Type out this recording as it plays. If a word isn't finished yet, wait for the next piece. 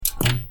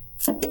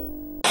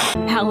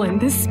Alan,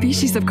 this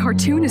species of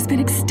cartoon has been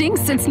extinct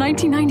since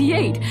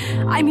 1998.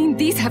 I mean,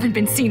 these haven't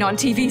been seen on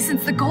TV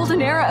since the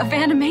golden era of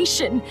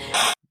animation.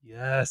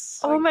 Yes.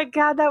 Oh my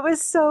God, that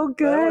was so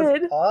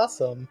good. That was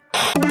awesome.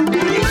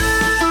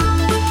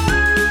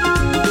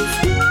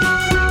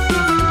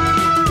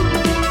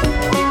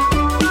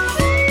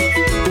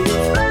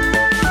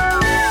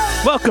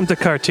 Welcome to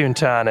Cartoon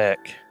Tonic.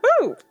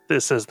 Woo!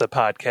 This is the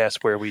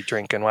podcast where we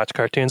drink and watch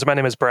cartoons. My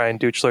name is Brian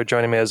Duchler.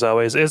 Joining me as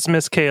always is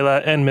Miss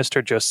Kayla and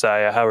Mr.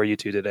 Josiah. How are you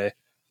two today?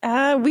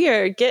 We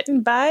are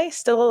getting by,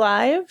 still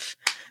alive,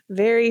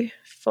 very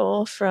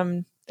full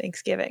from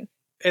Thanksgiving.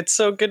 It's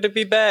so good to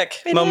be back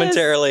It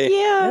momentarily. is.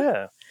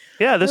 Yeah.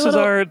 Yeah, this is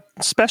our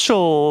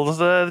special,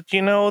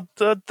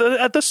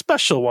 the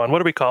special one.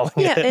 What are we calling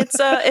it? Yeah,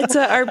 it's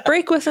our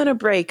break within a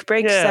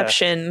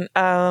breakception.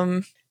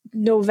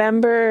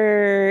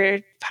 November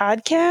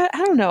podcast.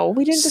 I don't know.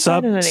 We didn't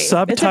decide on a name.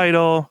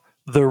 Subtitle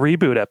the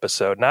reboot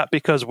episode, not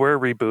because we're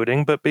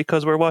rebooting, but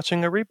because we're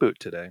watching a reboot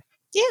today.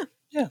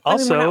 Yeah.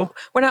 Also, I mean,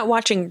 we're not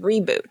watching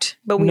Reboot,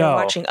 but we are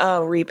watching a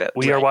reboot.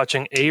 We are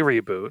watching a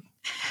reboot,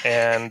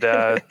 and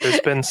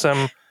there's been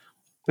some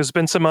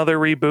other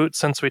reboots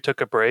since we took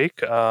a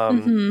break.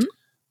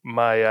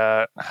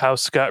 My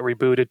house got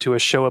rebooted to a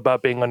show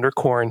about being under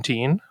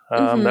quarantine.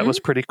 That was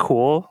pretty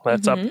cool.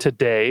 That's up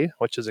today,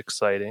 which is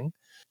exciting.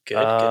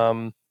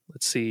 Good.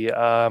 Let's see.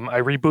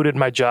 I rebooted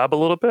my job a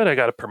little bit. I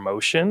got a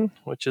promotion,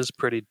 which is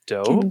pretty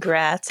dope.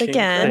 Congrats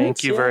again.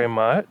 Thank you very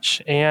much.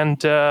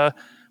 And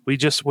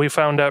we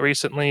found out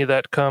recently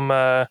that come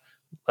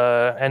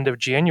end of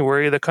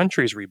January, the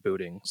country's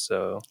rebooting.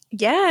 So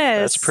yes,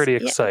 that's pretty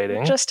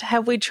exciting. Just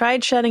have we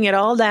tried shutting it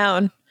all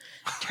down,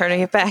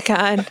 turning it back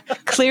on,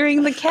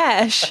 clearing the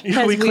cache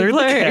as we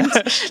learned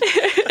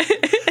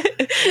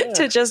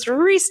to just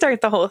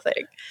restart the whole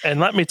thing. And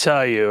let me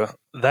tell you,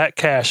 that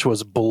cache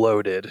was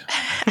bloated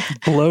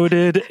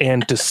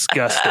and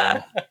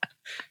disgusting.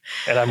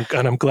 And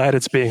I'm glad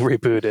it's being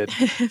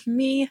rebooted.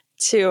 Me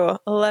too.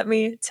 Let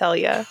me tell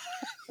you.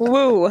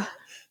 Woo.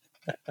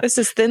 This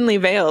is thinly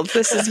veiled.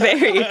 This is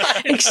very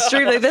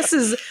extremely. This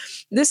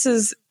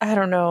is I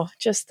don't know,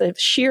 just the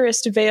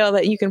sheerest veil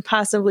that you can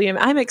possibly.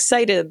 I'm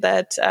excited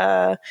that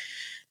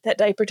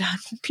Diaper Don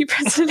won't be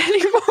present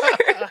anymore.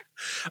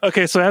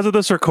 Okay, so as of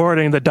this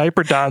recording, the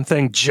Diaper Don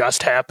thing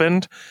just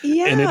happened,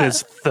 and it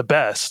is the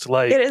best.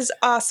 Like, it is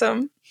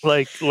awesome.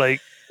 Like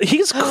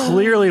he's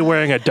clearly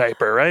wearing a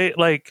diaper, right?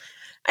 Like,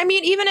 I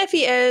mean, even if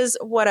he is,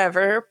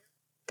 whatever.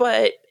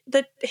 But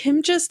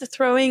him just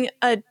throwing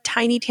a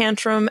tiny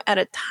tantrum at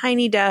a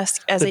tiny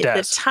desk as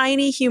the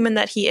tiny human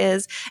that he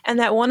is, and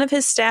that one of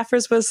his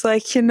staffers was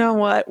like, you know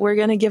what, we're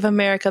going to give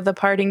America the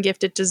parting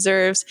gift it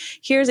deserves.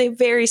 Here's a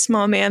very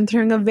small man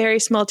throwing a very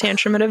small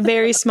tantrum at a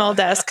very small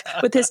desk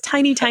with his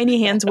tiny,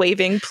 tiny hands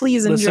waving.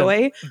 Please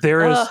enjoy.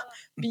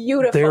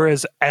 Beautiful. There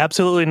is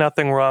absolutely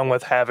nothing wrong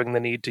with having the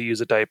need to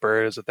use a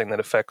diaper. It's a thing that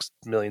affects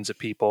millions of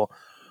people.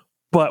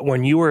 But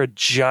when you are a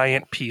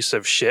giant piece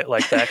of shit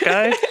like that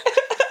guy,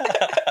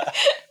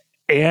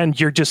 and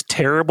you're just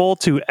terrible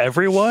to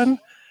everyone,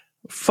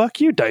 fuck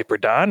you, Diaper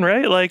Don,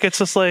 right? Like, it's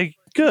just like,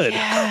 good.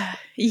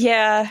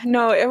 Yeah.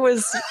 No, it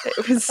was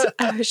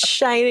a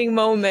shining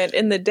moment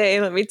in the day.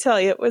 Let me tell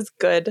you, it was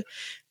good.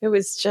 It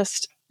was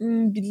just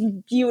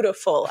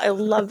beautiful. I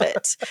love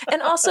it.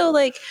 And also,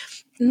 like,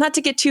 not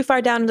to get too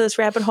far down into this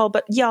rabbit hole,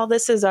 but y'all,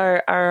 this is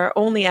our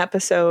only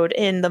episode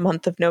in the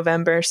month of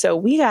November. So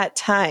we got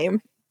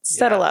time.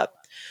 Settle up.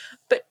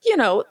 But, you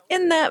know,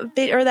 in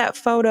that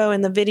photo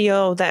in the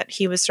video that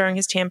he was throwing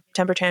his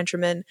temper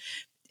tantrum in,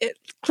 it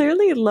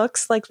clearly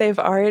looks like they've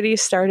already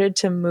started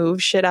to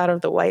move shit out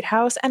of the White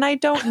House. And I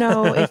don't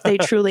know if they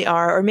truly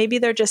are, or maybe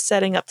they're just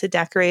setting up to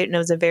decorate and it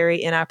was a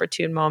very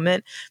inopportune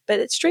moment.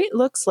 But it straight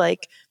looks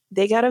like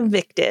they got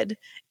evicted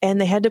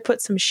and they had to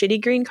put some shitty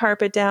green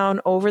carpet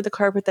down over the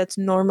carpet that's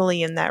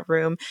normally in that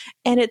room.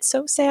 And it's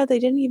so sad they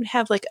didn't even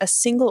have like a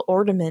single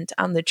ornament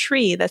on the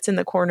tree that's in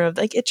the corner of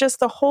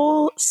the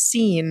whole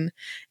scene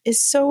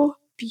is so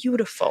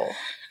beautiful.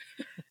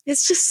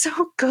 It's just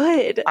so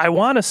good. I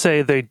want to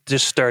say they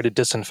just started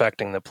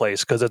disinfecting the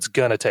place because it's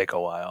going to take a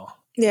while.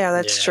 Yeah,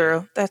 that's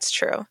true. That's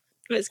true.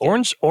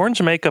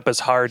 Orange makeup is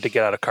hard to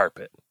get out of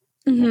carpet.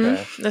 Mm-hmm.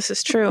 Okay. This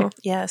is true.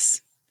 Yes.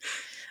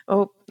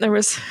 Oh, there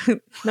was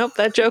nope.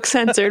 That joke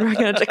censored. We're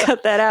going to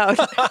cut that out.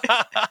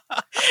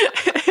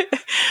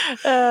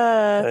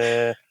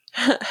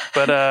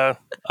 But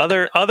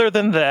other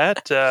than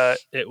that,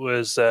 it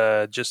was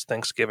just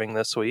Thanksgiving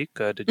this week.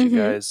 Did you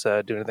guys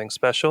do anything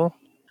special?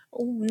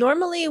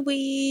 Normally,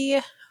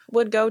 we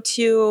would go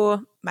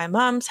to my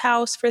mom's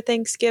house for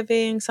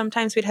Thanksgiving.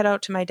 Sometimes we'd head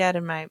out to my dad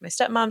and my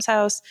stepmom's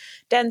house.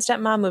 Dad and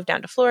stepmom moved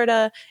down to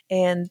Florida,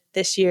 and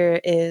this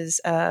year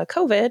is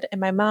COVID, and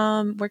my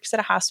mom works at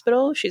a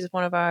hospital. She's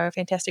one of our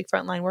fantastic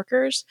frontline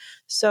workers.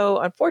 So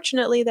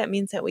unfortunately, that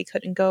means that we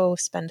couldn't go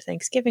spend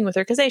Thanksgiving with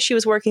her because A, she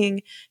was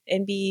working,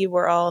 and B,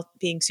 we're all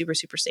being super,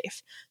 super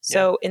safe.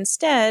 So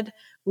instead,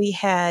 we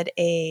had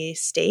a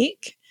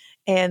steak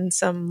and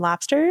some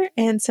lobster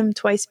and some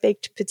twice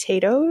baked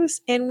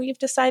potatoes. And we've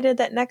decided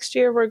that next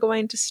year we're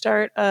going to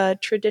start a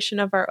tradition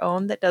of our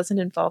own that doesn't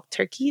involve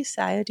turkey.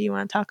 Saya, do you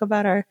want to talk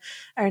about our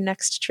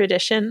next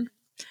tradition?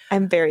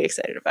 I'm very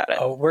excited about it.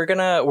 Oh, we're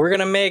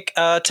gonna make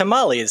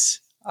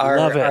tamales.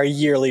 Our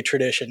yearly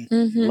tradition.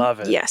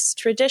 Love it. Yes,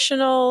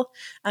 traditional.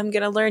 I'm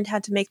going to learn how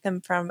to make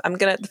them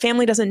the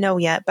family doesn't know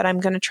yet, but I'm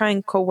going to try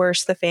and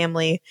coerce the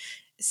family,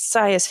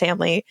 Saya's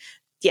family,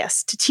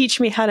 yes, to teach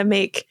me how to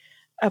make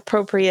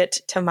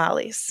appropriate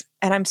tamales.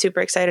 And I'm super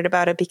excited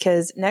about it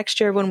because next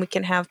year when we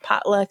can have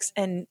potlucks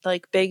and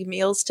like big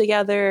meals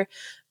together,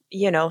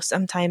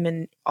 sometime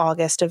in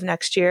August of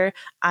next year,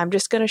 I'm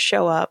just going to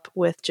show up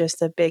with just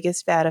the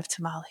biggest vat of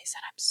tamales.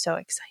 And I'm so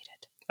excited.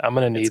 I'm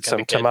going to need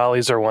some.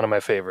 Tamales are one of my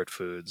favorite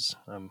foods.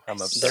 I'm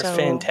They're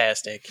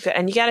fantastic. Good.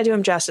 And you got to do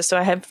them justice. So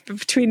I have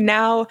between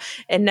now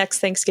and next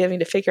Thanksgiving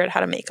to figure out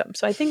how to make them.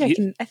 So I think I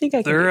can.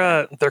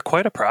 They're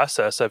quite a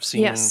process. I've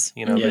seen,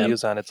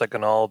 videos on. It's like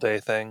an all day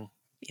thing.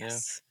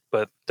 Yes. Yeah.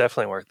 But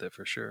definitely worth it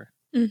for sure.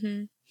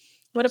 Mm-hmm.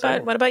 What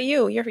about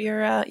you?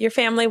 Your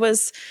family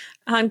was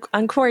on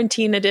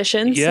quarantine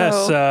edition.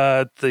 Yes.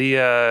 The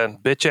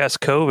bitch ass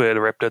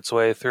COVID ripped its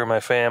way through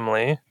my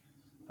family.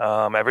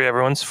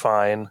 Everyone's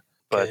fine.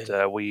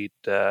 But we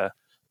were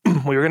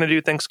going to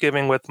do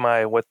Thanksgiving with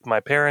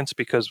my parents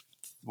because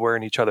we're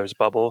in each other's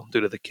bubble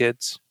due to the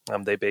kids.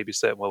 They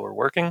babysit while we're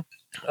working.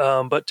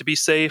 But to be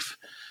safe,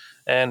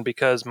 and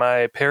because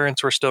my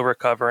parents were still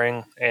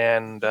recovering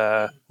and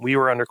we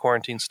were under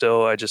quarantine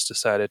still, I just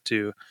decided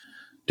to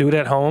do it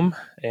at home.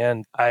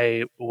 And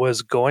I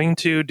was going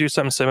to do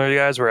something similar to you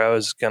guys, where I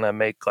was going to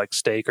make like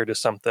steak or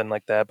just something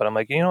like that. But I'm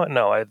like, you know what?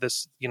 No,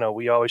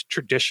 we always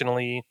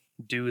traditionally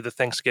do the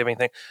Thanksgiving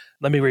thing.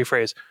 Let me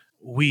rephrase.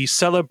 We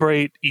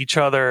celebrate each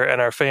other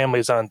and our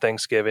families on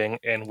Thanksgiving,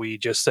 and we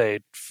just say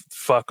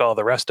fuck all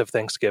the rest of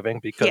Thanksgiving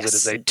because it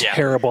is a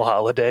terrible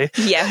holiday.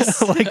 Yes.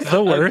 Like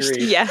the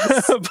worst.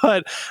 Yes.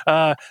 But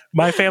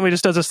my family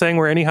just does this thing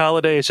where any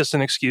holiday is just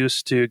an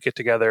excuse to get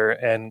together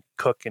and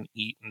cook and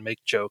eat and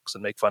make jokes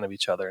and make fun of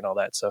each other and all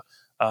that. So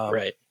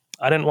right.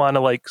 I didn't want to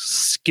like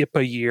skip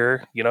a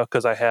year,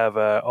 because I have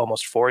a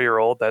almost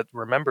 4-year-old that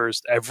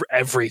remembers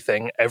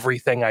everything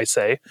I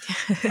say.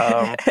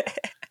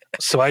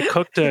 So I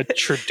cooked a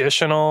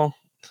traditional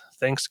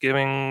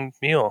Thanksgiving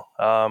meal.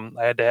 I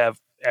had to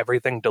have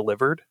everything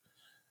delivered.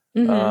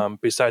 Mm-hmm.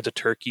 Besides a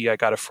turkey, I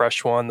got a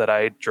fresh one that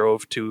I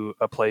drove to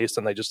a place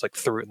and they just like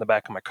threw it in the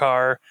back of my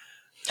car.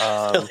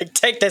 Like,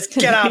 take this,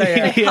 get out of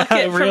here.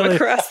 From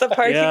across the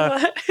parking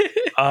lot.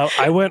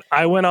 I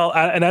went all,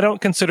 and I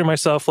don't consider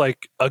myself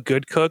like a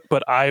good cook,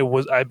 but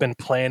I've been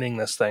planning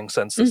this thing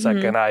since the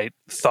second I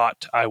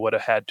thought I would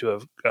have had to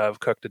have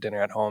cooked a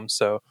dinner at home.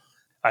 So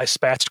I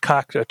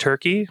spatchcocked a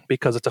turkey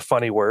because it's a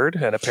funny word,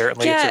 and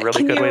apparently it's a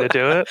really good way to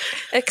do it.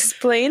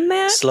 Explain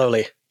that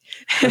slowly.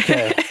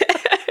 Okay. Okay.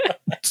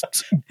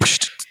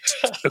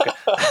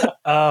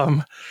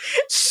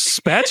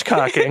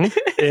 Spatchcocking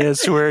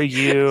is where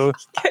you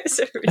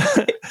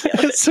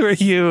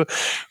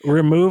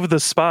remove the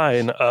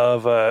spine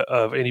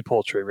of any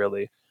poultry,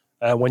 really.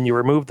 When you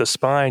remove the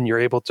spine, you're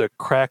able to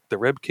crack the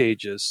rib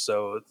cages,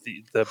 so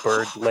the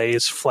bird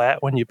lays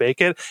flat when you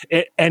bake it.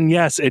 And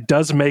yes, it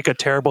does make a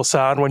terrible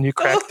sound when you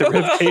crack the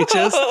rib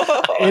cages.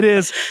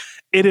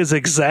 It is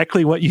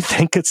exactly what you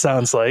think it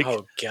sounds like.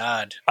 Oh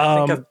God!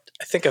 I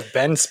think of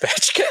Ben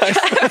spatchcock.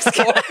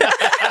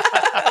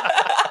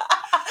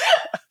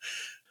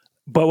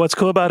 But what's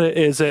cool about it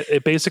is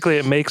it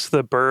basically makes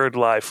the bird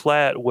lie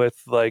flat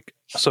with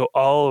so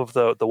all of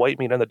the white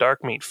meat and the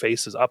dark meat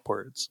faces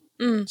upwards.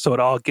 So it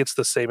all gets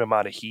the same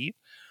amount of heat.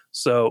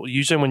 So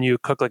usually when you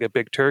cook like a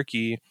big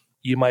turkey,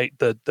 you might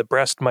the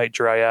breast might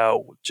dry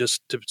out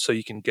so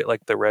you can get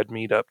like the red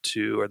meat up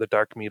to, or the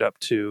dark meat up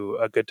to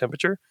a good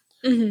temperature.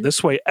 Mm-hmm.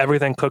 This way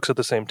everything cooks at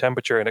the same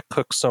temperature and it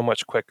cooks so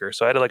much quicker.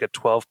 So I had like a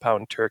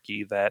 12-pound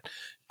turkey that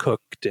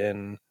cooked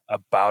in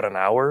about an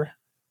hour.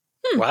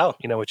 Wow.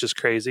 Which is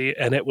crazy.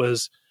 And it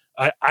was,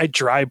 I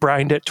dry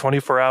brined it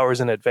 24 hours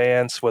in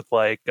advance with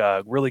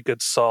really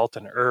good salt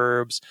and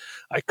herbs.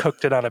 I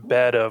cooked it on a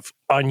bed of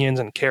onions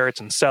and carrots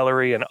and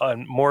celery and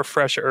more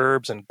fresh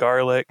herbs and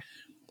garlic.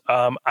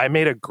 I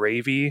made a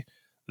gravy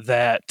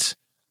that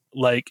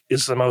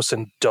is the most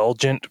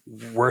indulgent,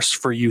 worst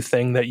for you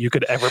thing that you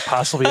could ever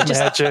possibly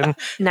imagine.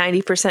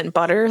 90%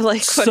 butter.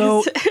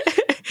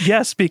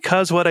 Yes,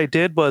 because what I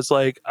did was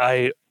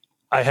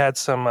I had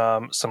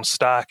some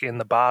stock in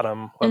the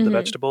bottom of the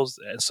vegetables.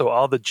 And so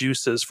all the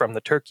juices from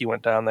the turkey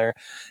went down there.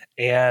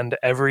 And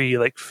every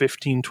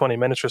 15, 20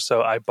 minutes or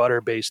so, I butter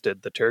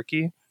basted the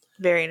turkey.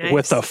 Very nice.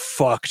 With a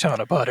fuck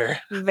ton of butter.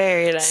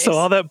 Very nice. So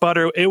all that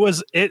butter, it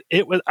was,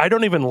 I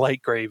don't even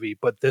like gravy,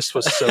 but this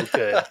was so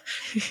good.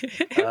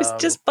 It was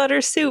just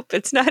butter soup.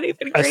 It's not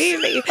even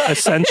gravy.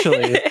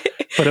 Essentially.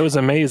 But it was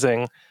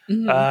amazing.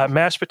 Mm-hmm.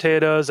 Mashed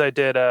potatoes, I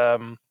did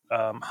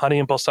honey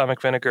and balsamic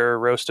vinegar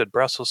roasted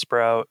Brussels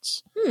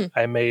sprouts.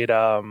 I made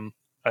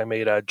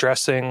a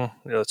dressing,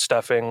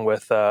 stuffing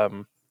with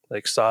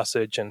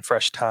sausage and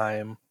fresh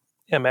thyme.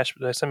 Yeah, mashed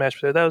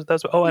potato. That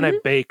was. Oh, and I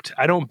baked.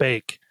 I don't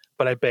bake,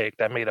 but I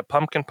baked. I made a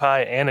pumpkin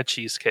pie and a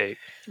cheesecake.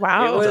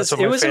 Wow. That's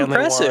what my family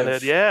impressive.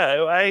 wanted.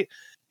 Yeah,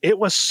 it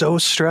was so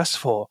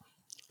stressful.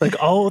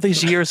 Like all of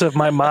these years of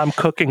my mom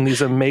cooking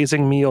these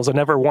amazing meals, I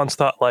never once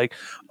thought like,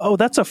 oh,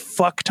 that's a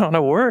fuck ton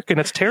of work. And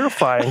it's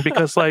terrifying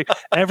because like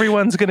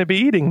everyone's going to be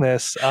eating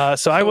this.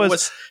 So I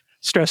was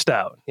stressed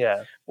out.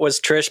 Yeah.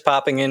 Was Trish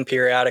popping in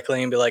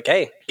periodically and be like,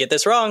 hey, get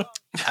this wrong,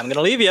 I'm going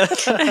to leave you?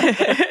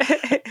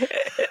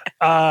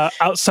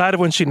 Outside of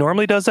when she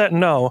normally does that,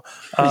 no.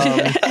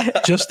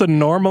 Just the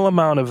normal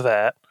amount of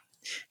that.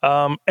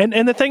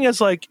 And the thing is,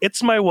 like,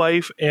 it's my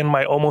wife and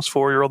my almost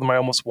 4-year-old and my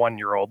almost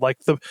 1-year-old. Like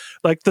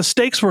the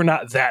stakes were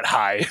not that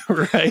high,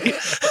 right?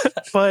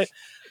 But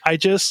I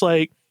just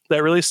like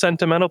that really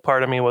sentimental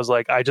part of me was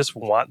like, I just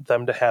want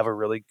them to have a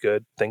really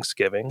good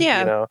Thanksgiving. Yeah.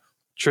 You know,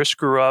 Trish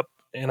grew up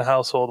in a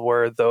household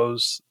where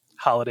those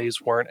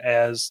holidays weren't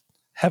as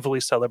heavily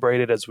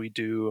celebrated as we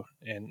do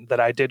and that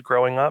I did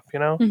growing up, you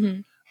know?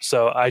 Mm-hmm.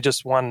 So I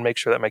just want to make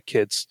sure that my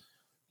kids,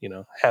 you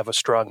know, have a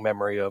strong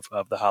memory of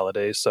the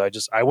holidays. So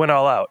I went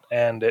all out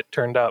and it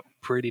turned out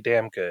pretty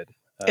damn good.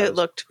 It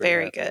looked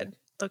very good.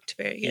 Looked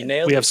very good. You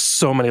nailed We it. have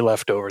so many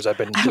leftovers. I've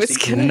been just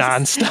eating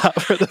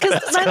nonstop for the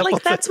past couple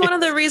that's one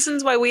of the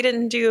reasons why we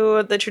didn't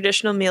do the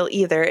traditional meal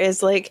either.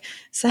 Is like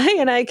Sai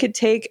and I could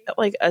take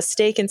like a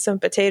steak and some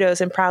potatoes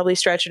and probably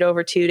stretch it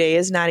over 2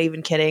 days. Not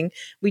even kidding.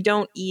 We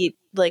don't eat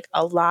like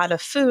a lot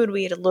of food.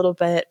 We eat a little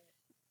bit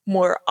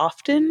more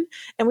often,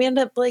 and we end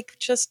up like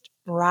just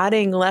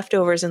rotting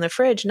leftovers in the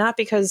fridge, not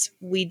because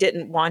we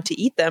didn't want to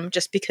eat them,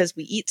 just because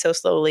we eat so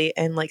slowly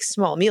and like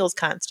small meals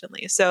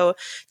constantly. So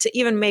to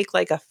even make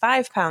like a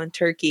 5-pound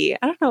turkey,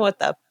 I don't know what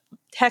the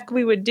heck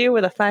we would do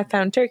with a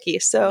 5-pound turkey.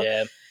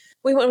 So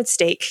we went with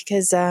steak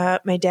because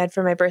my dad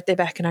for my birthday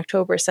back in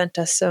October sent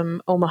us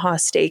some Omaha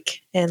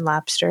steak and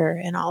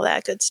lobster and all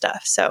that good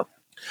stuff. So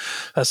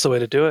that's the way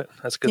to do it.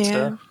 That's good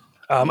stuff.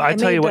 I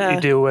tell you what you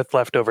do with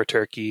leftover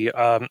turkey.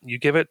 You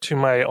give it to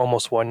my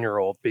almost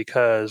 1-year-old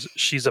because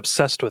she's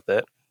obsessed with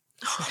it.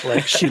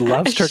 Like she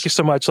loves turkey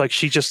so much. Like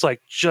she just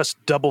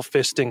double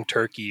fisting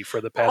turkey for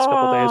the past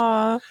couple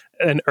days.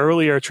 And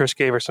earlier, Trish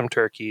gave her some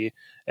turkey,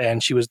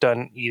 and she was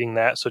done eating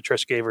that. So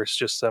Trish gave her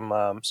just some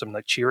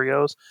like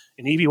Cheerios.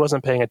 And Evie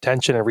wasn't paying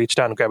attention and reached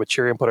down and grabbed a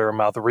Cheerio and put it in her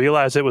mouth.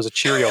 Realized it was a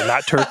Cheerio,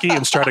 not turkey,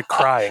 and started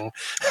crying.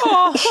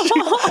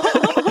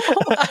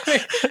 I mean,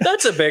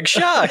 that's a big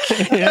shock.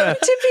 Yeah.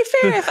 To be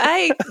fair, if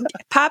I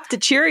popped a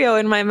Cheerio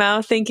in my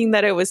mouth thinking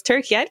that it was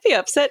turkey, I'd be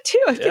upset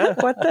too. I'd be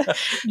like, what the?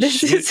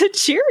 This is a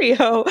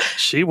Cheerio.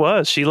 She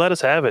was. She let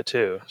us have it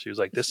too. She was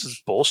like, this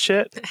is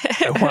bullshit.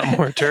 I want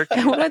more turkey.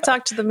 I want to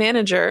talk to the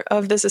manager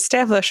of this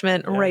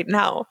establishment right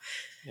now.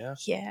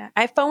 Yeah.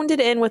 I phoned it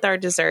in with our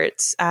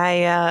desserts.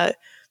 I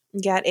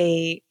got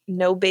a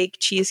no-bake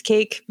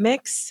cheesecake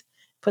mix,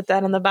 put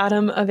that on the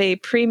bottom of a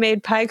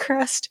pre-made pie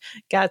crust,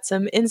 got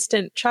some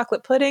instant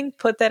chocolate pudding,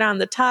 put that on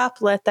the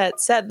top, let that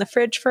set in the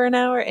fridge for an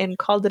hour, and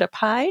called it a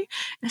pie.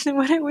 And then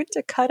when I went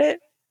to cut it,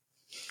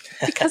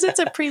 because it's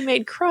a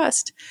pre-made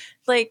crust,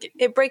 like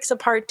it breaks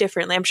apart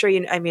differently. I'm sure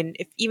even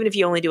if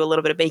you only do a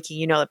little bit of baking,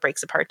 you know it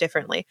breaks apart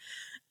differently.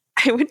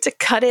 I went to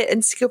cut it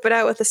and scoop it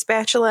out with a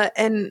spatula,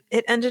 and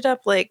it ended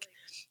up like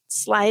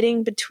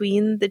sliding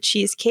between the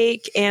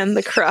cheesecake and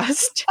the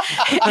crust.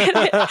 and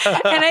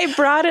I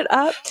brought it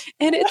up,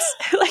 and it's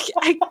like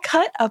I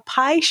cut a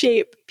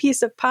pie-shaped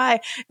piece of pie,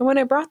 and when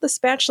I brought the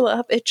spatula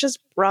up, it just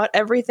brought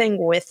everything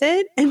with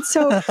it, and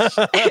so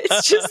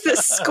it's just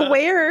this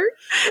square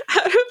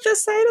out of the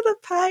side of the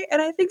pie,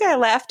 and I think I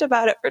laughed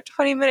about it for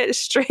 20 minutes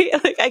straight.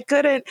 Like I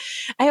couldn't.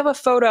 I have a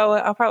photo.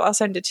 I'll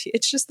send it to you.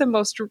 It's just the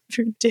most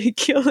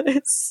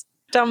ridiculous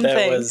dumb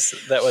thing.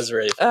 That was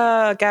really fun.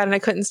 Oh God, and I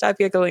couldn't stop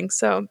giggling.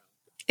 So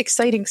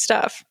exciting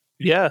stuff.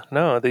 Yeah,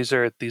 no, these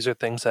are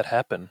things that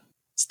happen.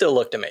 Still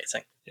looked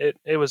amazing.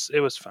 It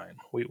was fine.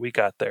 We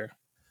got there.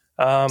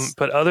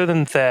 But other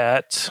than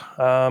that,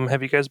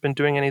 have you guys been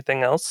doing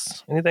anything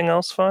else? Anything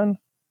else fun?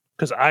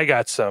 Because I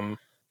got some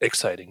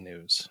exciting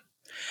news.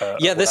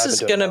 This is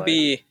going to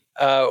be.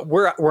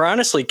 We're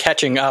honestly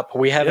catching up.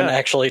 We haven't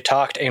actually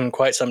talked in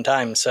quite some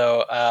time,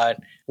 so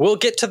we'll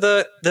get to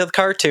the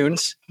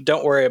cartoons.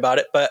 Don't worry about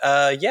it. But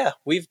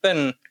we've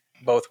been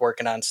both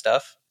working on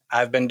stuff.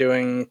 I've been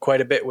doing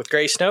quite a bit with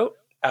Grace Note.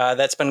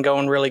 That's been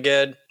going really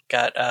good.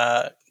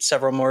 Got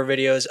several more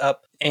videos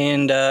up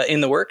and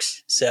in the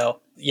works.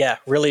 So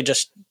really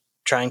just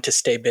trying to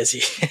stay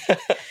busy.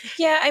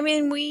 Yeah, I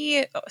mean,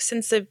 we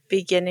since the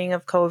beginning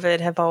of COVID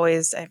have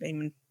always,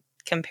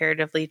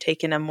 comparatively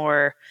taken a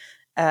more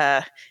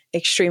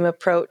extreme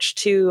approach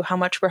to how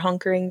much we're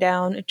hunkering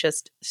down. It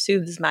just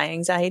soothes my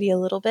anxiety a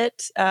little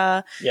bit.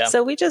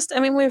 So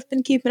we've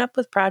been keeping up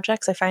with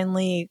projects. I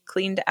finally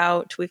cleaned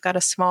out. We've got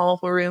a small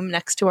room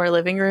next to our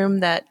living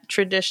room that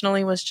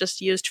traditionally was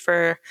just used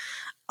for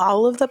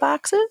all of the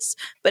boxes,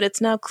 but it's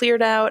now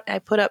cleared out. We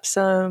put up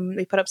some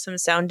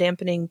sound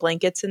dampening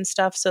blankets and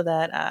stuff so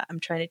that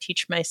I'm trying to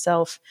teach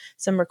myself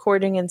some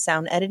recording and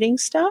sound editing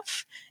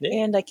stuff,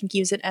 and I can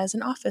use it as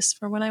an office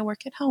for when I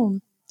work at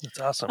home. That's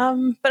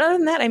awesome. But other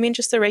than that,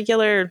 just the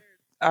regular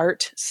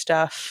art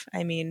stuff.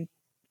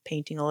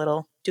 Painting a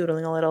little,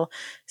 doodling a little.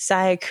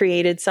 Sai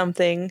created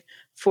something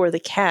for the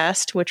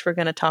cast, which we're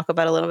going to talk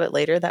about a little bit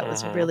later. That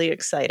was really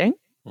exciting.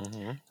 But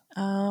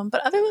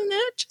other than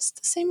that,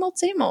 just the same old,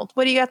 same old.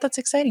 What do you got that's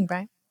exciting,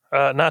 Brian?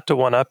 Not to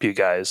one up you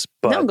guys,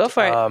 but no, go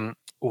for it.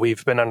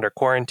 We've been under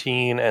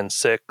quarantine and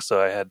sick,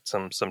 so I had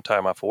some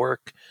time off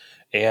work,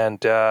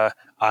 and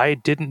I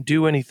didn't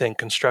do anything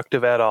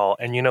constructive at all.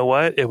 And you know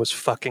what? It was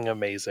fucking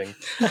amazing.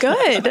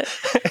 Good.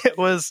 It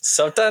was.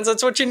 Sometimes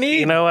that's what you need.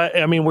 You know,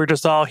 I mean, we're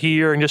just all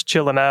here and just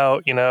chilling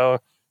out. You know,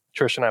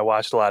 Trish and I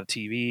watched a lot of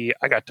TV.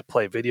 I got to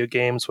play video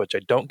games, which I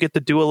don't get to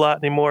do a lot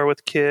anymore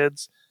with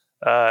kids.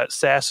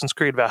 Assassin's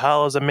Creed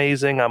Valhalla is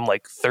amazing. I'm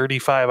like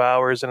 35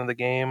 hours into the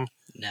game.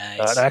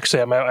 Nice.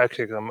 Actually,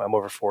 I'm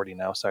over 40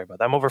 now. Sorry about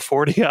that. I'm over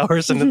 40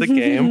 hours into the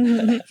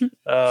game.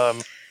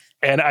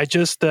 And I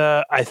just,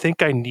 I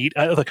think I need,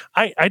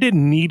 I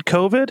didn't need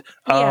COVID,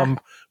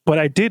 but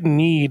I did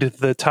need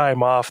the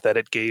time off that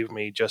it gave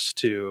me just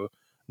to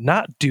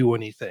not do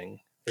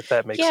anything, if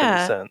that makes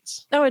any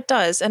sense. No, it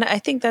does. And I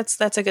think that's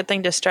a good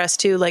thing to stress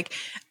too. Like,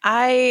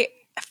 I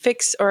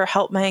fix or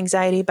help my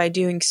anxiety by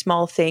doing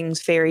small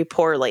things very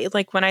poorly.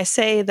 Like when I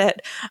say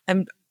that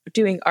I'm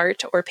doing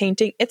art or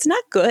painting, it's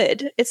not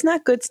good. It's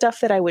not good stuff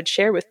that I would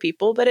share with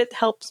people, but it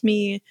helps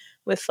me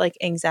with like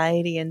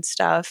anxiety and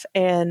stuff.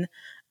 And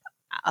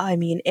I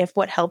mean, if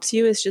what helps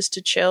you is just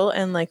to chill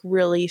and like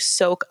really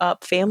soak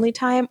up family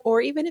time, or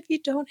even if you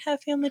don't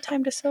have family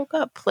time to soak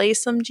up, play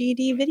some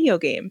GD video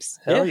games.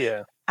 Hell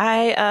yeah.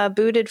 I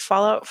booted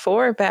Fallout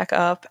 4 back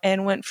up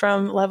and went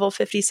from level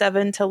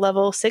 57 to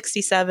level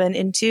 67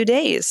 in 2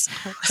 days.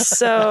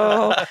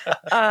 So,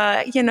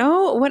 you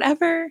know,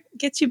 whatever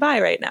gets you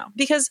by right now.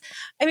 Because,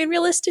 I mean,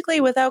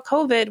 realistically, without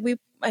COVID,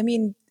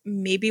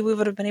 maybe we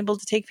would have been able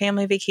to take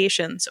family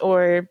vacations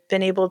or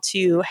been able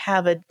to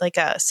have a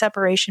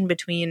separation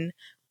between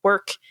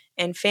work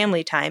and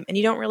family time. And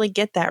you don't really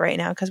get that right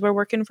now because we're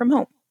working from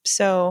home.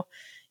 So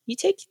you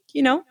take,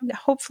 you know,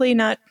 hopefully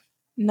not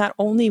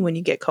only when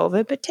you get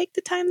COVID, but take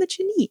the time that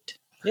you need.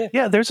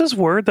 Yeah. There's this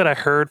word that I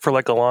heard for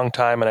like a long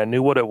time and I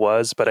knew what it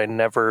was, but I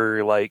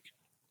never like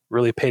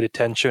really paid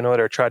attention to it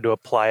or tried to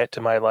apply it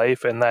to my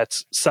life. And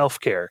that's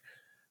self-care.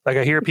 Like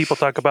I hear people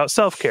talk about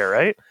self-care,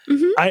 right?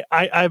 Mm-hmm.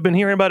 I've been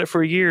hearing about it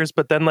for years,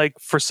 but then like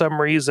for some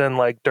reason,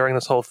 like during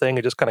this whole thing,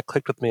 it just kind of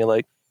clicked with me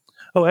like,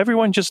 oh,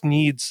 everyone just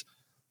needs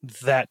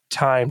that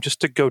time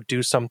just to go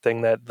do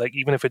something that like,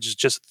 even if it's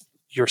just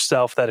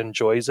yourself that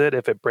enjoys it,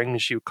 if it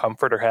brings you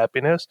comfort or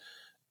happiness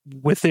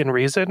within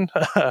reason,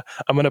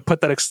 I'm going to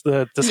put that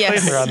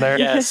disclaimer on there.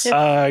 Yes.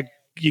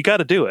 You got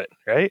to do it,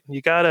 right?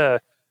 You got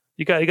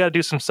to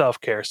do some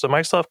self-care. So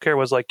my self-care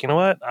was like, you know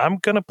what? I'm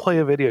going to play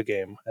a video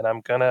game and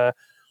I'm going to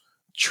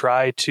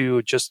try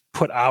to just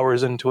put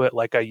hours into it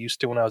like I used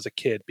to when I was a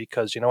kid,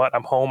 because you know what?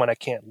 I'm home and I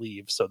can't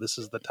leave. So this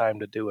is the time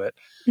to do it.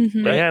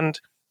 Mm-hmm. And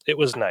it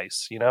was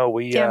nice. You know,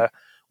 we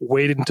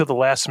waited until the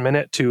last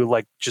minute to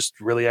like just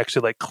really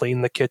actually like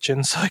clean the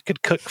kitchen so I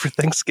could cook for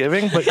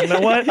Thanksgiving. But you know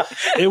what?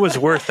 It was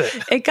worth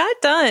it. It got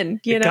done.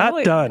 It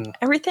got done.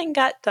 Everything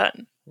got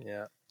done.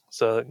 Yeah.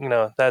 So, you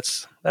know,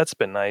 that's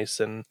been nice.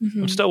 And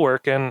I'm still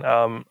working.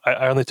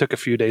 I only took a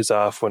few days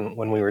off when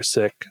we were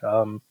sick.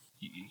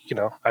 You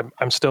know,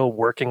 I'm still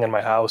working in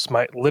my house.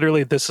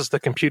 Literally, this is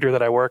the computer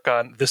that I work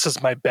on. This is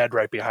my bed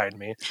right behind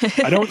me.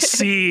 I don't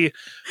see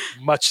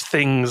much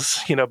things,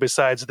 you know,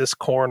 besides this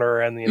corner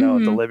and, you know,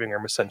 the living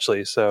room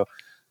essentially. So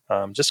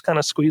just kind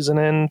of squeezing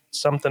in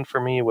something for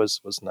me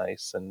was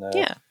nice. And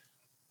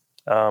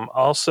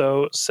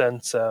also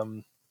since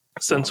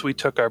we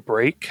took our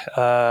break,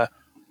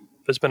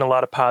 there's been a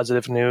lot of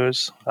positive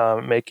news,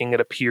 making it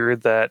appear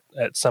that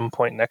at some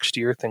point next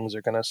year, things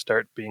are going to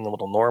start being a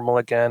little normal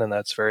again. And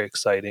that's very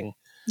exciting.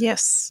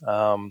 Yes.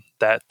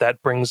 That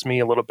brings me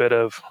a little bit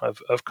of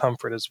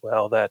comfort as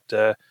well,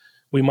 that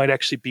we might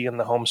actually be in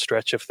the home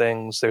stretch of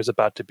things. There's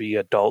about to be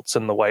adults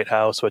in the White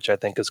House, which I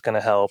think is going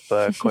to help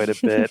quite a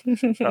bit.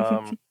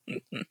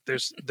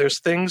 There's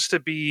things to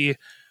be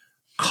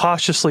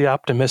cautiously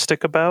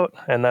optimistic about.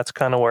 And that's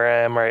kind of where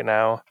I am right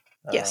now.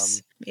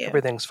 Yes.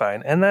 Everything's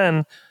fine. And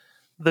then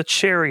the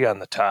cherry on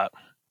the top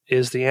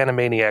is the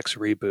Animaniacs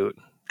reboot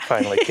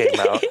finally came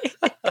out.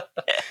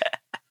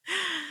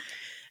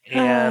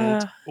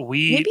 And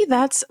maybe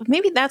that's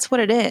what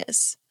it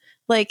is.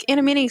 Like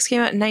Animaniacs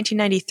came out in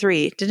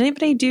 1993. Did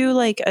anybody do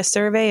like a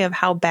survey of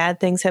how bad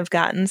things have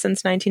gotten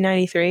since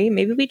 1993?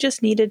 Maybe we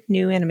just needed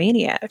new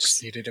Animaniacs.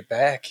 Just needed it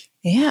back.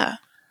 Yeah.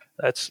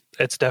 It's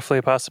definitely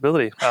a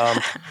possibility.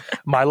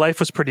 My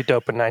life was pretty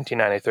dope in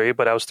 1993,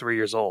 but I was 3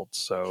 years old.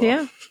 So,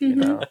 yeah. You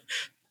know.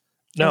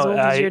 As old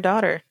as your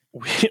daughter.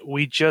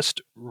 We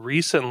just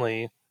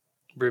recently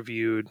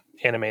reviewed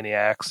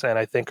Animaniacs, and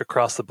I think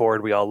across the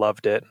board we all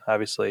loved it,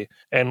 obviously.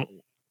 And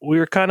we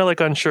were kind of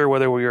like unsure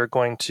whether we were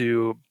going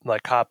to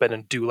like hop in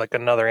and do like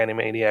another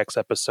Animaniacs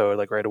episode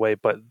like right away.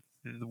 But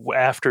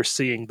after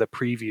seeing the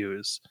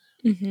previews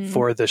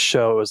for this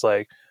show, it was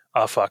like,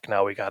 oh fuck,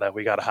 now we gotta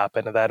hop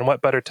into that. And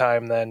what better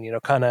time than, you know,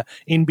 kind of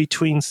in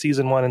between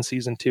season 1 and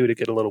season 2 to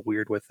get a little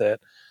weird with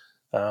it.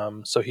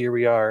 So here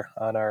we are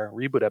on our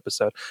reboot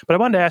episode. But I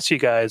wanted to ask you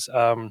guys,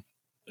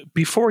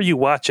 before you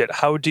watch it,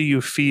 how do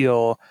you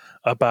feel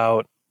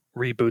about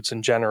reboots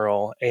in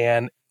general?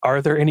 And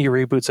are there any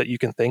reboots that you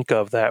can think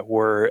of that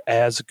were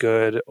as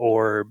good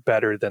or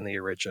better than the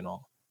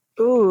original?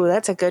 Ooh,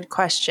 that's a good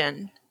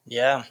question.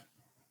 Yeah.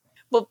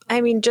 Well,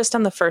 I mean, just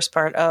on the first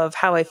part of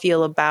how I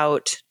feel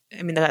about,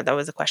 I mean, that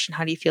was a question.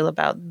 How do you feel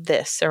about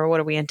this? Or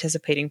what are we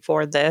anticipating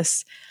for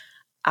this?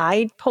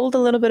 I pulled a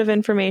little bit of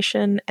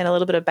information and a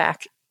little bit of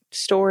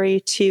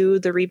backstory to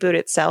the reboot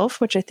itself,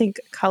 which I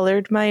think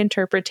colored my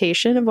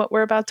interpretation of what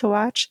we're about to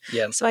watch.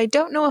 Yeah. So I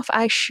don't know if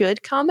I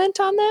should comment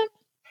on that.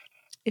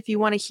 If you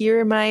want to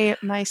hear my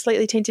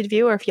slightly tainted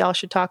view, or if y'all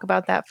should talk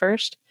about that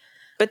first.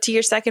 But to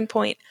your second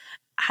point,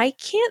 I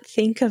can't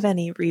think of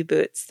any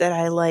reboots that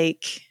I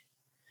like.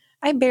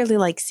 I barely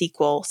like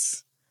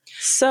sequels.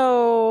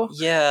 So,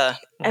 yeah.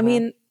 I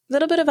mean, a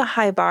little bit of a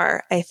high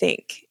bar, I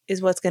think,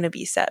 is what's going to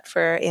be set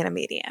for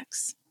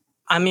Animaniacs.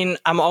 I mean,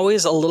 I'm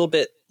always a little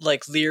bit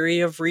like leery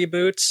of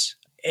reboots.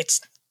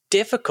 It's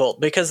difficult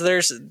because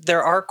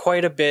there are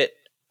quite a bit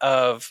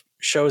of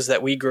shows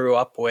that we grew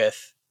up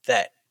with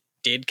that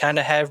did kind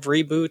of have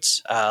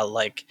reboots,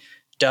 like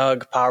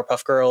Doug,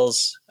 Powerpuff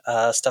Girls,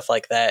 stuff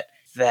like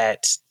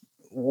that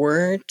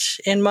weren't,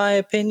 in my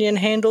opinion,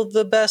 handled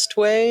the best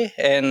way.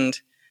 And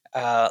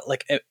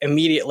like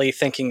immediately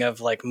thinking of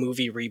like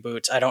movie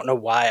reboots, I don't know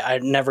why, I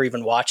never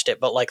even watched it,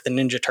 but like the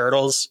Ninja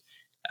Turtles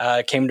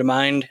came to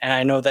mind, and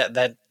I know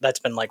that's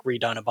been like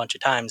redone a bunch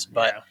of times,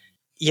 but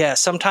yeah,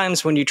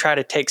 sometimes when you try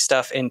to take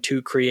stuff in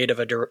too creative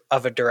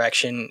of a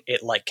direction,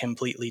 it like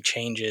completely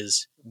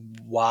changes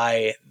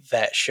why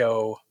that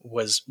show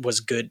was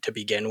good to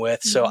begin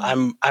with. So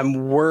I'm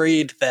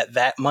worried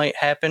that might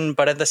happen,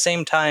 but at the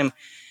same time,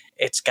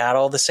 it's got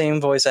all the same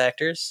voice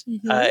actors.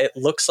 It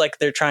looks like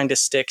they're trying to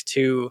stick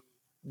to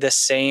the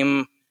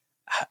same.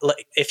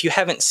 Like, if you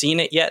haven't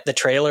seen it yet, the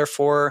trailer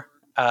for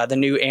the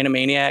new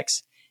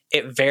Animaniacs,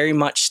 it very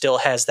much still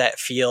has that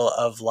feel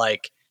of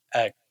like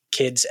a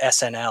kids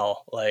SNL.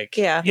 Like,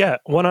 yeah,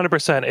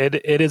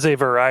 100%. It is a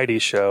variety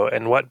show,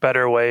 and what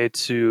better way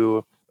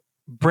to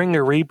bring a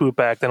reboot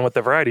back than with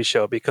the variety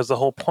show? Because the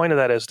whole point of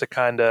that is to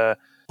kind of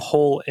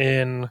pull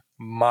in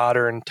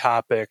modern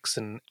topics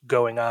and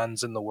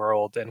going-ons in the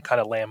world and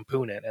kind of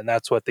lampoon it, and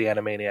that's what the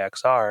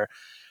Animaniacs are.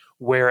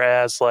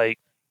 Whereas like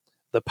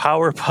the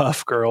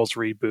Powerpuff Girls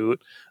reboot,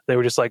 they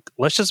were just like,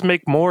 let's just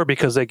make more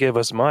because they give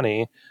us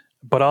money,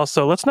 but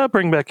also let's not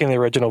bring back in the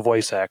original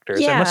voice actors,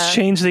 and let's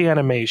change the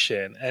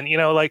animation, and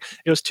like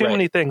it was too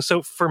many things.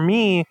 So for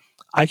me,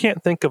 I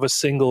can't think of a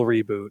single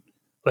reboot,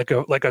 like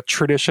a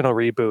traditional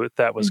reboot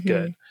that was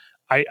good.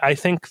 I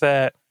think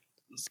that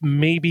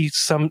maybe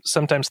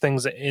sometimes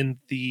things in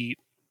the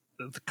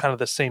kind of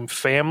the same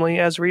family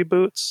as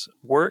reboots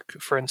work.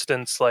 For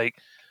instance, like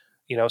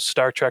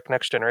Star Trek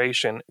Next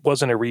Generation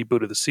wasn't a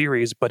reboot of the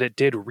series, but it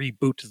did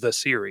reboot the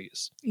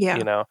series.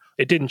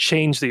 It didn't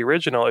change the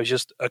original. It was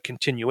just a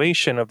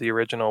continuation of the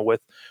original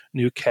with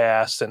new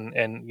casts and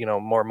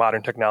more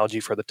modern technology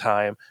for the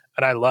time.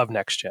 And I love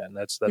Next Gen.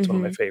 That's one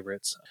of my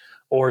favorites.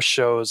 Or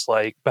shows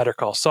like Better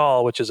Call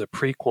Saul, which is a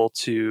prequel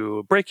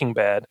to Breaking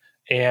Bad,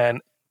 and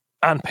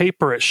on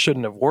paper it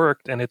shouldn't have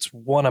worked, and it's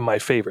one of my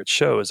favorite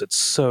shows. It's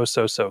so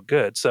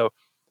good. So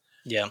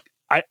yeah,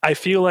 I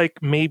feel like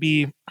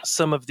maybe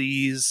some of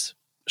these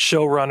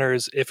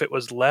showrunners, if it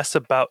was less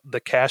about the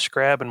cash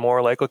grab and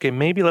more like, okay,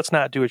 maybe let's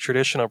not do a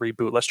traditional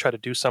reboot, let's try to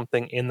do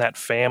something in that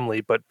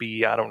family, but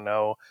be kind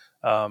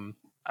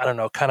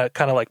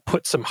of like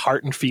put some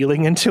heart and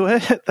feeling into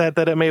it, that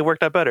it may have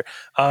worked out better.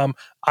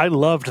 I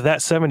loved That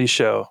 70s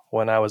Show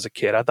when I was a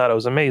kid. I thought it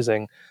was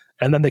amazing.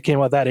 And then they came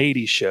out with That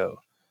 80s Show,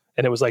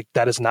 and it was like,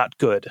 that is not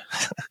good.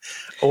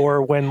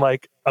 Or when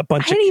like a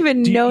bunch I didn't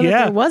even know that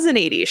there was an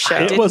 80s show.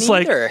 It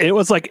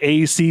was like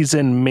a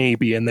season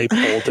maybe, and they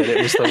pulled it. It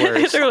was the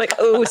worst. They were like,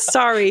 oh,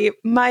 sorry,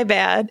 my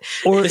bad.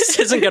 Or this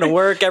isn't going to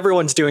work.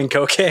 Everyone's doing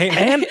cocaine.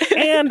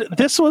 And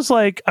this was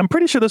like, I'm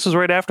pretty sure this was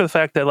right after the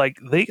fact that like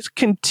they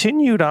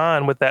continued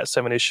on with That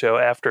 70s Show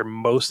after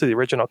most of the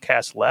original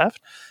cast left,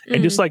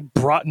 and just like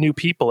brought new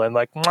people in,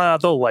 like,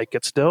 they'll like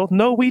it still.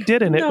 No, we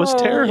didn't. It was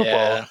terrible.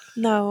 Yeah.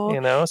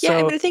 No. So,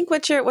 I mean, I think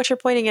what you're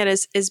pointing at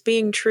is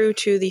being true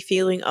to the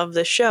feeling of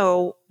the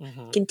show,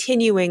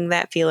 continuing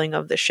that feeling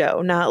of the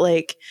show, not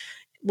like,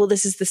 well,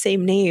 this is the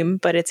same name,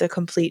 but it's a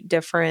complete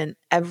different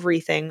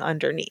everything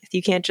underneath.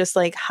 You can't just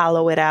like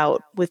hollow it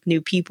out with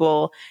new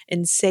people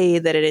and say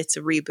that it's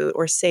a reboot,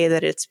 or say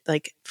that it's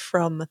like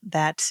from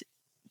that,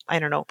 I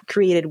don't know,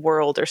 created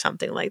world or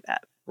something like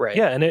that. Right.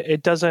 Yeah. And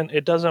it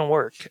doesn't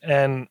work.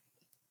 And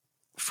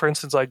for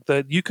instance, like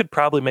you could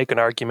probably make an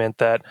argument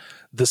that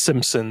The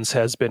Simpsons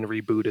has been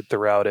rebooted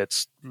throughout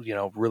its,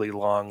 really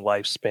long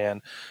lifespan.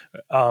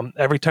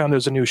 Every time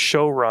there's a new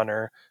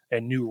showrunner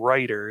and new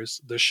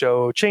writers, the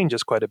show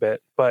changes quite a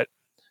bit. But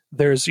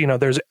there's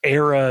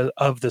era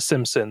of The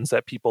Simpsons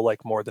that people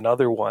like more than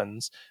other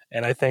ones.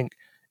 And I think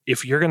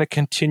if you're going to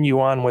continue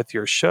on with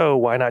your show,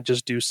 why not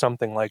just do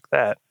something like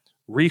that?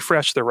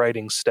 Refresh the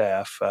writing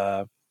staff,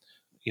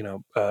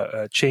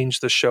 change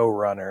the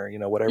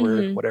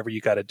showrunner, whatever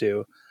you got to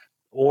do.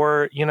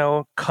 or,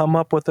 come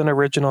up with an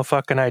original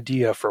fucking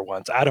idea for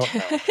once. I don't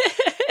know.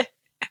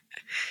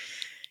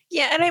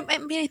 Yeah, and I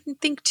mean, I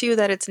think too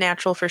that it's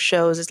natural for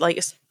shows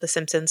like The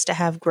Simpsons to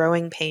have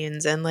growing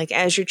pains, and like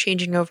as you're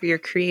changing over your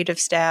creative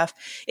staff,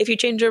 if you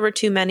change over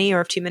too many,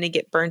 or if too many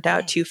get burnt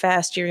out too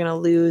fast, you're going to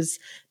lose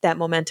that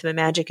momentum and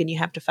magic, and you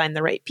have to find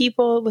the right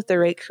people with the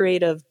right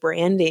creative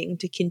branding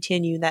to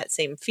continue that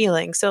same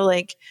feeling. So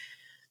like,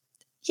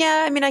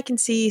 yeah, I mean, I can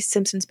see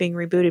Simpsons being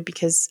rebooted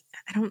because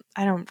I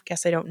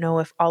don't know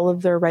if all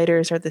of their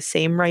writers are the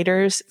same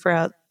writers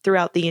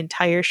throughout the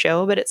entire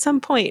show, but at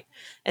some point,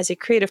 as a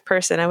creative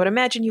person, I would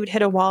imagine you would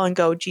hit a wall and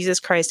go,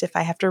 Jesus Christ, if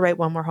I have to write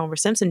one more Homer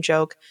Simpson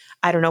joke,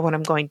 I don't know what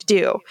I'm going to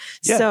do.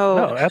 Yeah,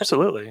 no,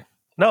 absolutely.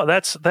 No,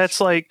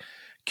 that's like,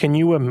 can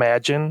you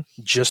imagine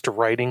just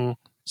writing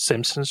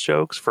Simpsons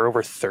jokes for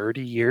over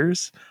 30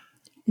 years?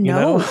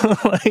 No.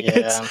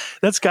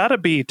 That's got to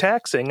be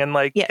taxing. And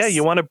like, yes. Yeah,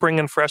 you want to bring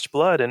in fresh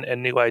blood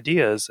and new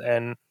ideas.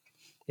 And,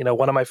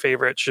 one of my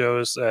favorite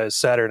shows is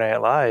Saturday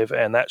Night Live,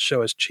 and that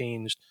show has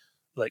changed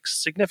like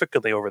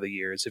significantly over the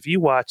years. If you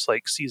watch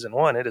like season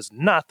 1, it is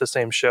not the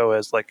same show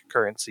as like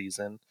current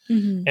season.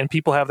 Mm-hmm. And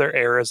people have their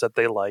eras that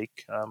they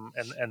like,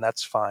 and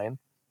that's fine.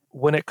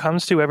 When it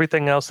comes to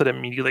everything else that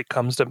immediately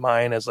comes to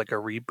mind as like a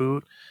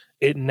reboot,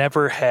 it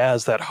never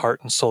has that heart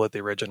and soul that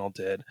the original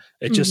did.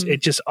 It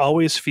just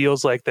always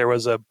feels like there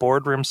was a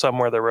boardroom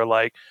somewhere that were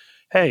like,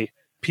 hey,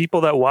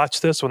 people that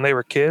watched this when they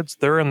were kids,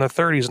 they're in their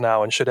 30s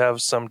now and should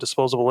have some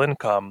disposable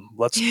income.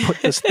 Let's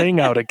put this thing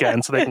out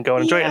again so they can go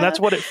and enjoy it. And that's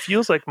what it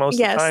feels like most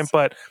of the time.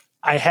 But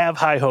I have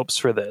high hopes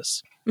for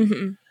this.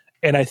 Mm-hmm.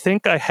 And I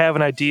think I have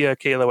an idea,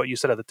 Kayla, what you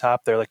said at the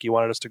top there, like you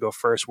wanted us to go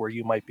first, where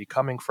you might be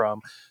coming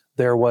from.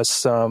 There was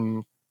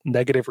some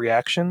negative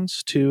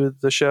reactions to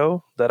the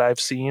show that I've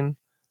seen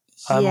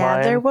online.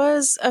 Yeah, there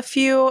was a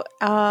few.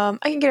 I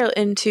can get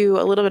into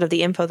a little bit of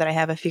the info that I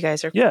have if you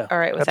guys are all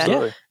right with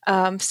absolutely.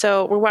 that.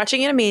 So we're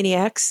watching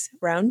Animaniacs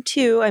round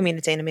 2. I mean,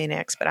 it's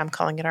Animaniacs, but I'm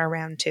calling it our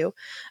round 2,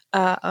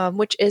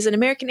 which is an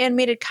American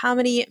animated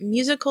comedy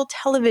musical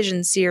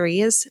television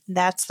series.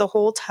 That's the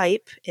whole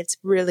type. It's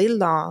really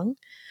long.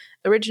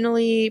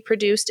 Originally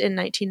produced in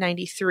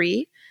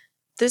 1993.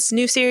 This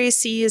new series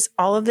sees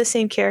all of the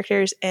same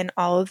characters and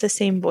all of the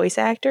same voice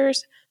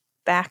actors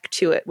back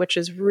to it, which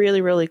is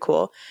really, really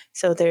cool.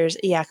 So there's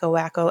Yakko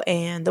Wacko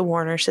and the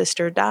Warner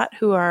sister Dot,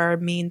 who are our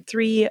main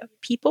 3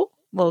 people.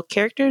 Well,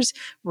 characters,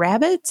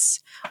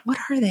 rabbits. What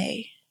are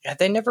they? Yeah,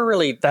 they never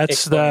really. That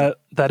is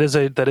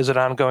an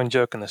ongoing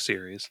joke in the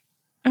series.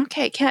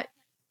 Okay, cat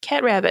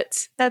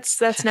rabbits.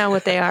 That's now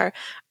what they are.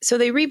 So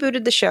they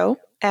rebooted the show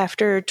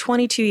after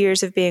 22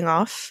 years of being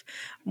off.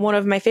 One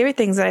of my favorite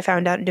things that I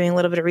found out in doing a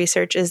little bit of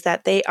research is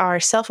that they are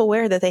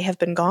self-aware that they have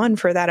been gone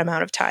for that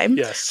amount of time,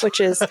 yes. Which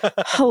is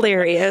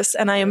hilarious.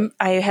 And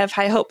I have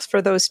high hopes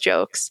for those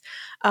jokes.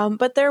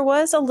 But there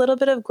was a little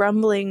bit of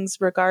grumblings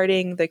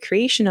regarding the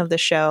creation of the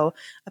show.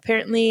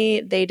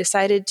 Apparently, they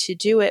decided to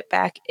do it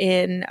back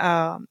in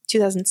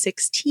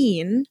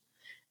 2016.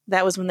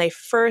 That was when they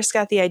first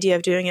got the idea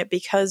of doing it,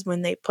 because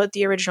when they put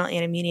the original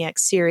Animaniacs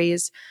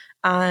series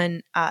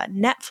on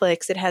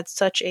Netflix, it had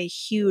such a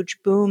huge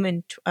boom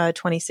in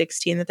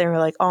 2016 that they were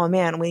like, oh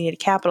man, we need to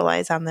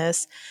capitalize on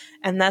this.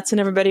 And that's when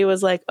everybody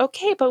was like,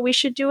 okay, but we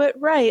should do it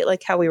right,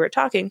 like how we were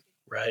talking.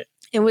 Right.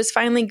 It was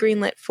finally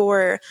greenlit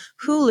for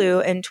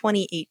Hulu in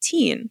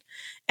 2018.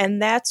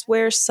 And that's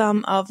where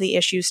some of the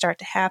issues start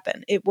to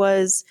happen. It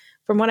was,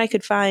 from what I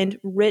could find,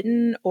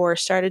 written or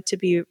started to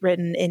be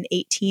written in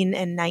 18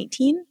 and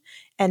 19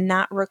 and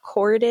not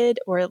recorded,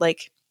 or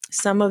like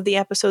some of the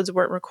episodes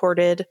weren't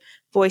recorded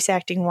voice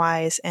acting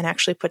wise and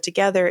actually put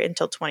together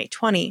until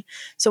 2020.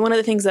 So one of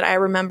the things that I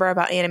remember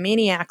about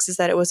Animaniacs is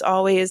that it was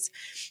always,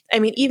 I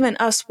mean, even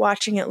us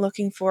watching it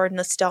looking for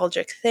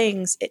nostalgic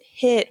things, it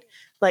hit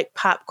like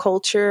pop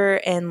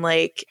culture and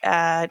like,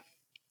 I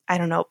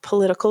don't know,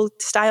 political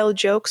style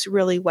jokes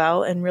really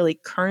well and really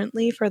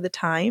currently for the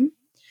time.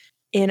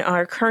 In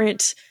our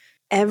current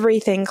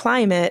everything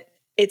climate,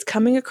 it's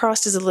coming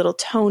across as a little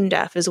tone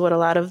deaf, is what a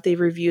lot of the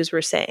reviews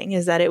were saying,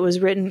 is that it was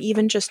written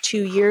even just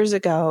 2 years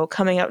ago,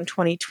 coming out in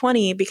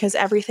 2020, because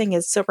everything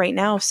is so right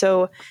now.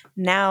 So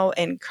now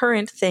and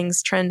current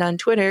things trend on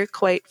Twitter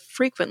quite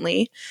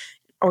frequently,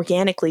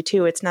 organically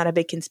too. It's not a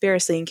big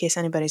conspiracy, in case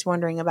anybody's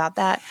wondering about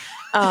that.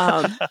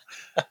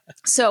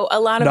 So a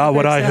lot of not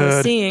what I heard.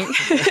 Was seeing,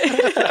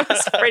 that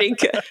was pretty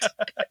good.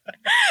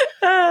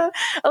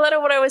 A lot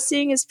of what I was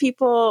seeing is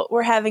people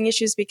were having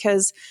issues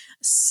because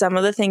some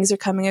of the things are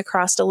coming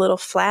across a little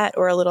flat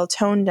or a little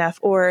tone deaf,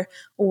 or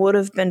would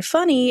have been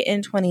funny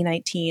in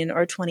 2019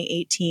 or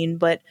 2018,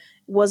 but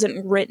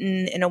wasn't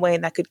written in a way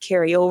that could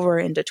carry over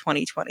into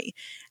 2020.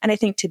 And I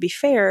think, to be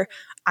fair,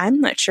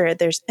 I'm not sure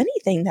there's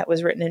anything that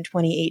was written in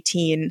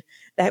 2018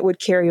 that would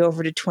carry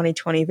over to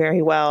 2020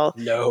 very well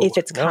if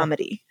it's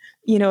comedy.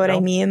 You know what I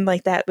mean?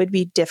 Like, that would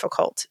be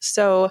difficult.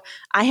 So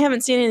I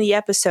haven't seen any of the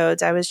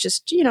episodes. I was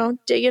just,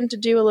 digging to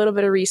do a little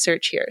bit of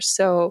research here.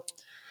 So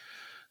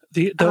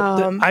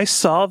I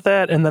saw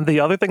that. And then the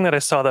other thing that I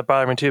saw that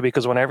bothered me too,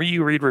 because whenever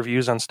you read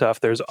reviews on stuff,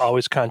 there's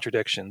always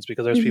contradictions,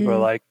 because there's people who are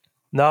like,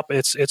 nope,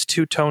 it's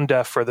too tone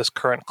deaf for this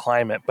current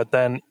climate. But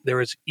then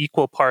there is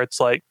equal parts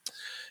like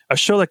a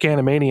show like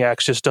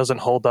Animaniacs just doesn't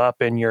hold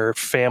up in your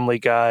Family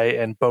Guy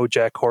and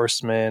BoJack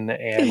Horseman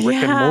and Rick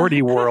and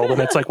Morty world. And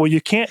it's like, well,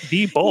 you can't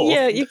be both.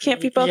 Yeah, you can't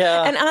be both.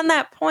 Yeah. And on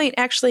that point,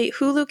 actually,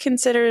 Hulu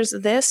considers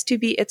this to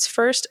be its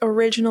first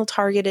original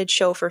targeted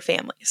show for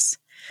families.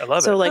 I love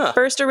it. So like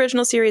first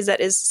original series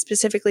that is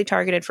specifically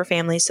targeted for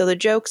families. So the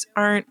jokes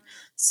aren't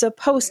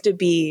supposed to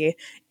be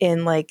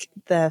in like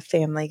the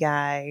Family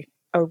Guy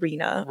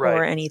arena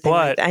or anything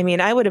like that. I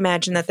mean, I would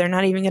imagine that they're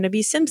not even going to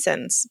be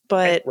Simpsons,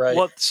 but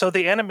well, so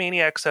the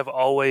Animaniacs have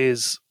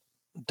always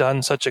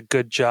done such a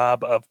good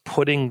job of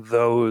putting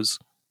those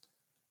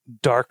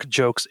dark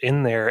jokes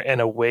in there in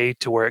a way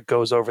to where it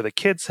goes over the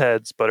kids'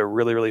 heads, but are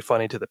really, really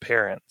funny to the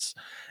parents.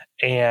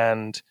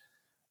 And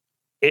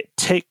it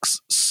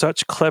takes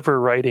such clever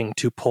writing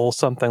to pull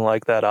something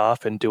like that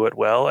off and do it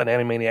well. And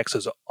Animaniacs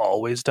has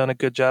always done a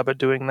good job at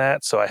doing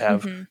that. So I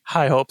have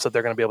high hopes that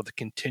they're going to be able to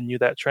continue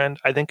that trend.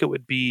 I think it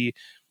would be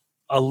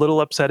a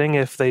little upsetting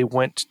if they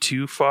went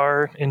too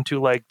far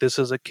into like, this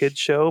is a kid's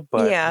show,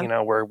 but you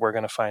know, we're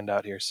going to find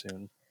out here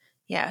soon.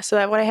 Yeah.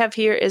 So what I have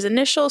here is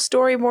initial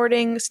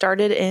storyboarding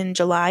started in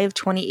July of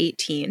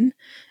 2018.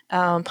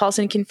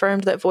 Paulson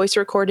confirmed that voice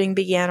recording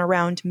began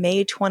around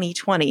May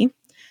 2020.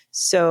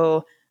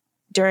 So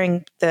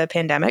during the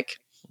pandemic.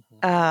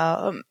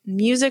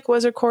 Music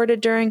was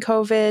recorded during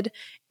COVID,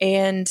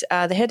 and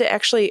they had to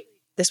actually,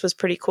 this was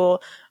pretty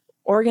cool,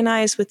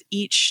 organize with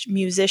each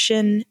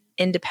musician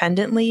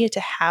independently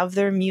to have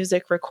their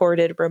music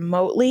recorded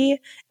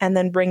remotely and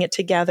then bring it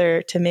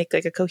together to make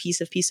like a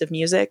cohesive piece of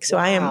music. So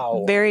I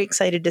am very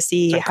excited to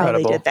see how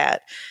they did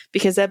that,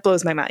 because that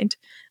blows my mind.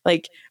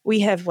 Like we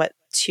have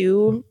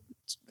 2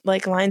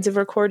 like lines of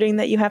recording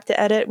that you have to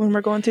edit when we're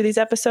going through these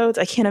episodes.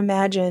 I can't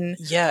imagine.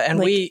 Yeah, and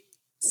like,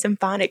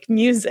 symphonic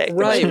music.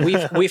 Right.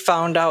 we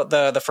found out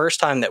the first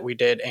time that we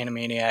did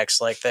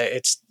Animaniacs, like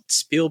it's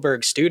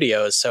Spielberg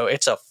Studios, so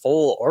it's a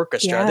full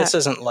orchestra. Yeah. This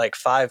isn't like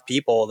 5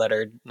 people that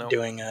are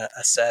doing a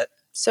set.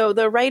 So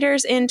the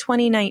writers in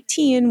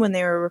 2019, when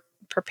they were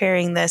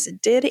preparing this,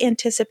 did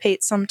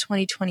anticipate some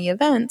 2020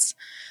 events.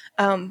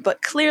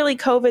 But clearly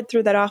COVID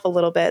threw that off a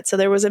little bit. So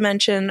there was a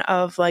mention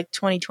of like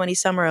 2020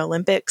 Summer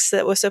Olympics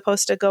that was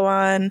supposed to go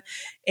on,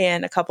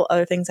 and a couple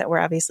other things that were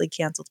obviously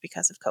canceled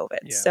because of COVID.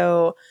 Yeah.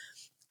 So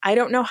I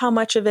don't know how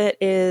much of it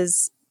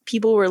is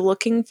people were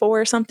looking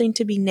for something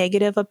to be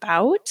negative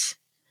about,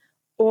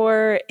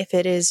 or if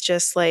it is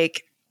just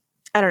like,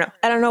 I don't know.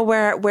 I don't know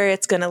where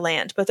it's going to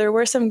land, but there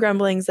were some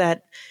grumblings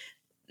that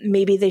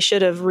maybe they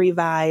should have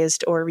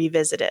revised or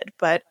revisited,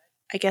 but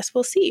I guess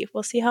we'll see.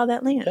 We'll see how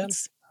that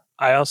lands.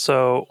 I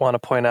also want to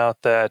point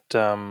out that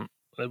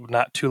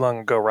not too long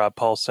ago, Rob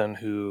Paulsen,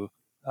 who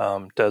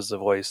does the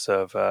voice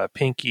of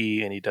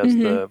Pinky and he does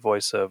the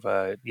voice of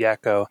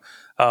Yakko,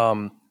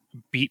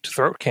 beat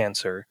throat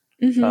cancer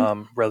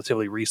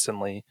relatively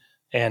recently.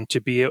 And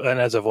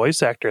as a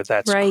voice actor,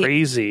 that's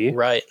crazy.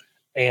 Right.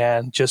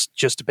 And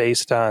just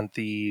based on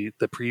the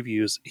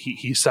previews,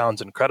 he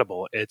sounds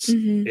incredible. It's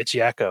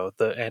Yakko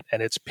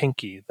and it's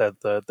Pinky,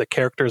 the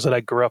characters that I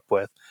grew up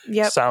with,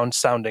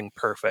 sounding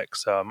perfect.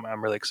 So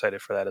I'm really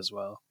excited for that as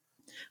well.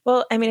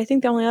 Well, I mean, I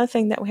think the only other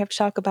thing that we have to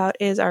talk about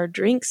is our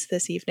drinks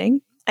this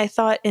evening. I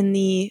thought in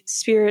the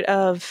spirit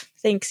of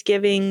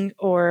Thanksgiving,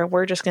 or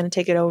we're just going to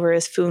take it over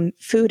as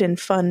food and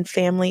fun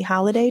family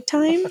holiday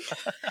time.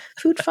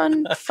 Food,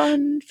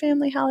 fun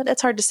family holiday.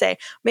 That's hard to say.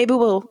 Maybe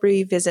we'll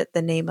revisit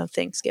the name of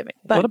Thanksgiving.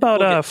 But what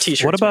about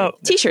t-shirts? What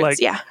about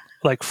t-shirts?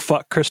 Like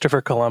fuck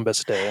Christopher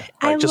Columbus Day.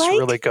 I just like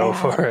really go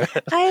for it.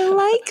 I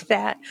like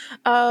that.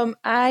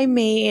 I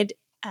made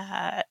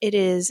it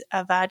is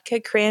a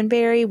vodka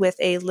cranberry with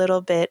a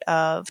little bit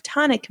of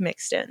tonic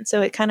mixed in,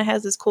 so it kind of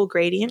has this cool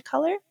gradient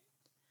color.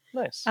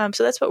 Nice.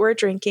 So that's what we're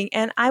drinking.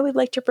 And I would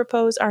like to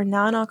propose our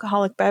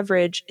non-alcoholic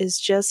beverage is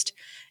just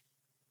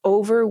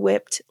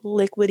over-whipped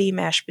liquidy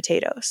mashed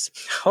potatoes.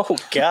 Oh,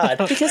 God.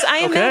 Because I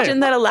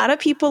imagine that a lot of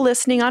people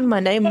listening on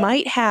Monday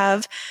might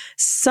have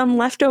some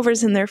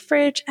leftovers in their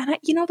fridge. And,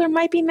 there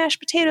might be mashed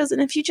potatoes.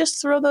 And if you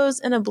just throw those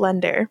in a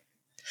blender,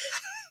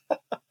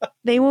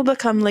 they will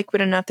become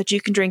liquid enough that you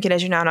can drink it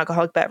as your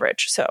non-alcoholic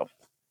beverage. So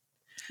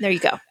there you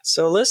go.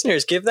 So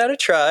listeners, give that a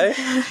try.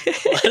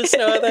 Let us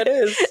know how that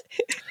is.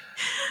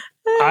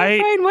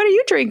 Brian, what are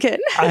you drinking?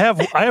 I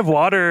have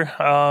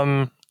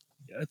water.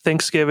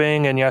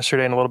 Thanksgiving and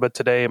yesterday and a little bit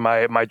today,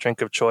 my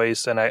drink of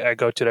choice, and I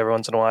go to it every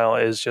once in a while,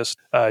 is just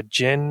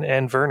gin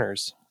and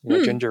Verner's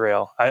ginger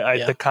ale.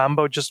 The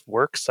combo just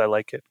works. I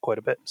like it quite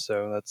a bit.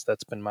 So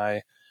that's been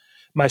my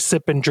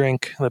sip and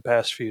drink the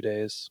past few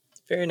days.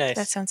 Very nice.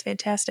 That sounds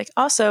fantastic.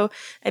 Also,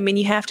 I mean,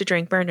 you have to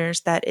drink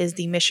Verner's. That is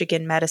the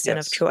Michigan medicine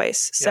of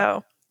choice.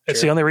 So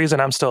it's the only reason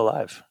I'm still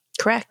alive.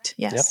 Correct.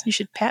 Yes. Yep. You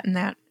should patent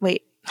that.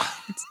 Wait.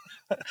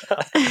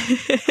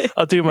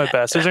 I'll do my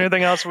best. Is there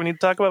anything else we need to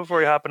talk about before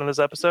we hop into this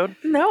episode?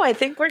 No, I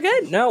think we're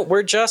good. No,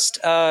 we're just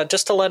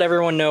to let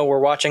everyone know, we're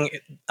watching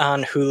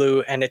on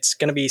Hulu, and it's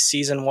going to be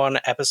season 1,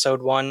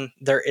 episode 1.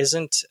 There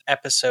isn't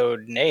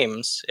episode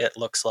names, it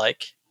looks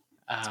like.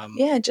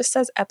 It just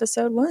says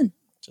episode 1.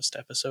 just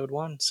episode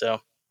 1.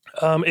 So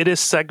it is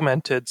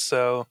segmented.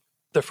 So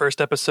the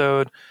first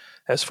episode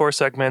has 4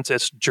 segments.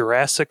 It's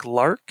Jurassic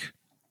Lark,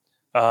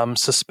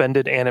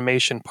 Suspended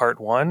Animation Part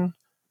 1,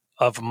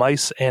 Of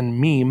Mice and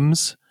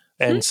Memes,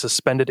 and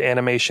Suspended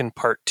Animation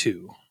Part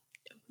 2.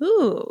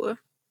 Ooh,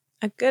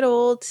 a good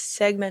old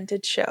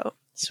segmented show.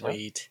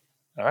 Sweet.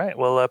 All right.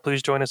 Well,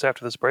 please join us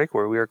after this break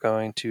where we are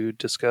going to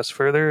discuss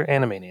further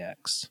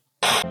Animaniacs.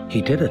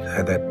 He did it.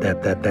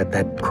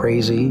 That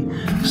crazy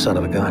son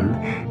of a gun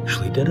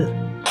actually did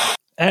it.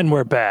 And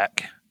we're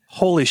back.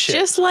 Holy shit.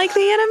 Just like the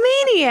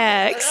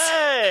Animaniacs.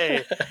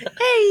 Hey!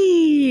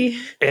 Hey!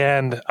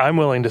 And I'm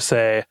willing to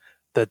say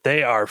that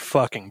they are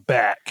fucking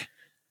back.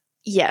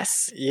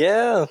 Yes.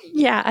 Yeah.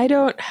 Yeah,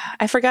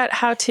 I forgot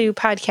how to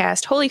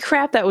podcast. Holy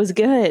crap, that was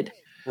good.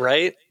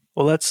 Right?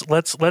 Well, let's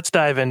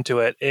dive into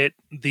it.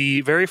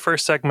 The very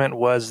first segment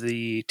was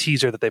the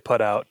teaser that they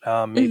put out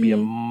maybe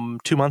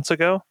 2 months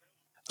ago.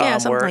 Yeah,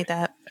 something like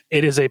that.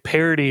 It is a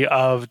parody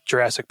of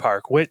Jurassic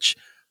Park, which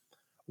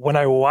when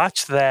I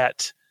watched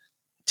that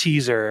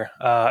teaser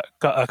a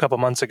couple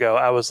months ago,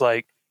 I was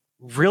like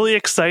really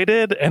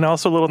excited and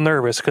also a little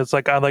nervous because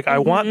I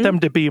want them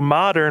to be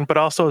modern, but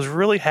also I was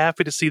really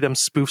happy to see them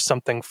spoof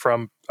something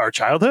from our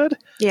childhood.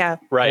 Yeah.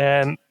 Right.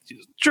 And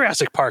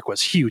Jurassic Park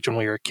was huge when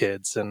we were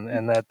kids,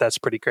 and that's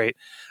pretty great.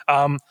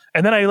 And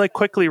then I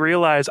quickly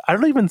realized I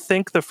don't even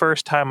think the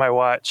first time I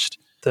watched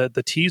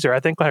the teaser, I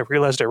think I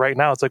realized it right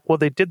now. It's like, well,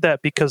 they did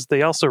that because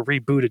they also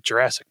rebooted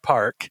Jurassic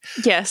Park.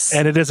 Yes.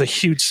 And it is a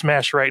huge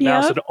smash right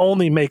now, so it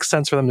only makes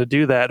sense for them to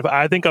do that. But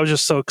I think I was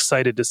just so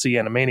excited to see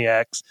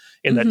Animaniacs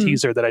in that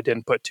teaser that I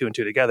didn't put 2 and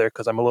 2 together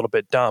because I'm a little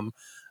bit dumb.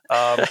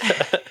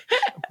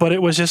 But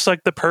it was just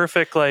like the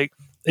perfect,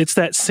 it's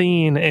that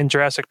scene in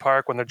Jurassic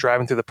Park when they're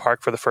driving through the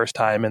park for the first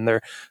time and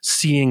they're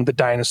seeing the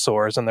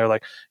dinosaurs and they're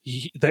like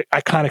the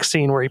iconic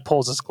scene where he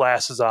pulls his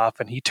glasses off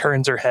and he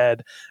turns her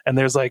head and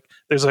there's like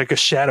a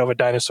shadow of a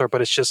dinosaur,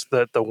 but it's just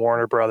the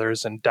Warner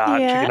Brothers and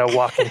Dot,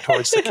 walking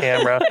towards the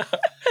camera.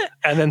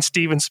 And then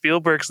Steven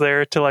Spielberg's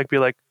there to be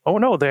like, oh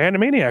no, the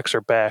Animaniacs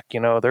are back.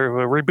 They're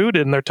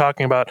rebooted and they're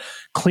talking about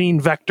clean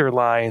vector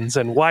lines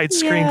and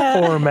widescreen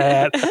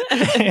format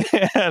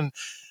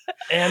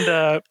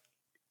and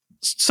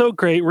so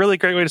great, really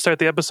great way to start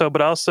the episode,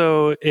 but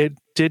also it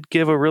did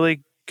give a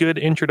really good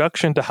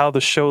introduction to how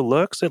the show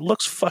looks. It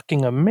looks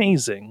fucking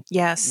amazing.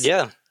 Yes.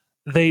 Yeah.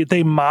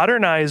 They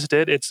modernized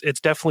it. It's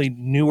definitely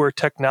newer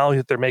technology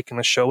that they're making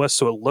the show us,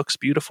 so it looks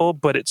beautiful,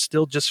 but it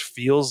still just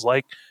feels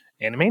like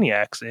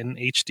Animaniacs in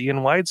HD and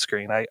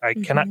widescreen. I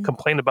cannot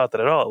complain about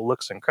that at all. It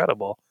looks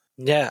incredible.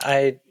 Yeah,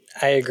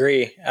 I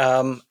agree.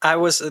 That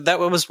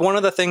was one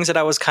of the things that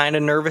I was kind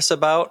of nervous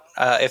about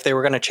if they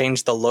were going to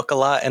change the look a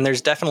lot. And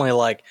there's definitely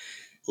like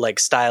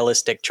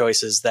stylistic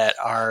choices that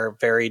are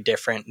very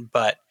different,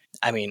 but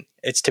I mean,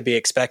 it's to be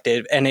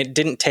expected, and it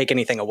didn't take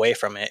anything away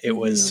from it. It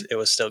was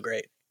still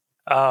great.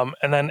 And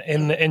then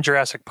in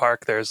Jurassic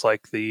Park, there's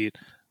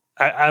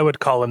I would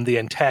call him the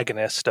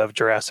antagonist of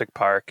Jurassic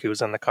Park, who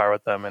was in the car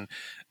with them, and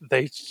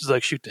they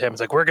shoot to him.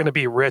 It's like, we're going to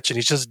be rich, and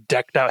he's just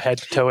decked out head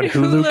to toe in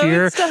Hulu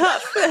gear.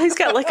 Stuff. He's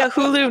got a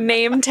Hulu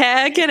name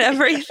tag and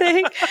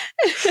everything.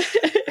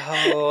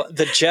 Oh,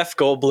 the Jeff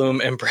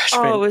Goldblum impression!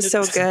 Oh, it was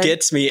so good.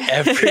 Gets me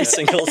every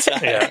single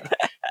time.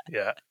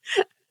 Yeah.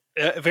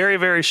 A very,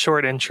 very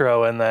short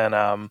intro, and then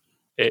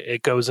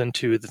it goes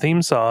into the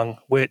theme song,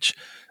 which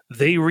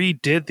they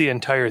redid the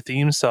entire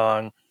theme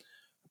song,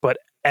 but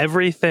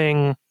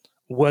everything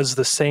was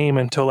the same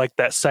until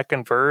that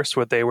second verse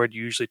where they would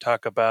usually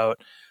talk about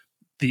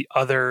the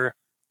other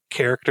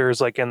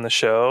characters in the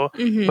show.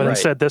 But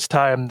instead this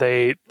time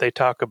they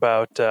talk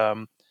about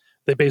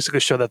they basically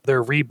show that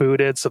they're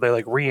rebooted, so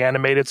they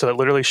reanimated, so it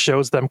literally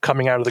shows them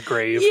coming out of the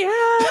grave.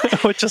 Yeah.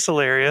 Which is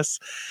hilarious.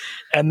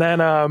 And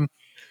then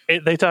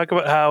they talk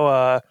about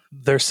how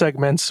their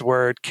segments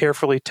were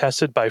carefully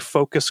tested by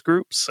focus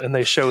groups, and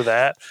they show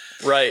that.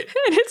 Right.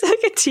 And it's like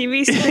a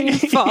TV screen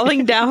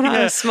falling down on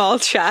a small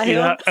child.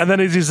 Yeah. And then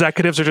these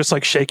executives are just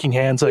shaking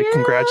hands,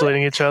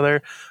 congratulating each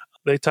other.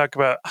 They talk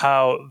about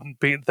how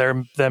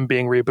them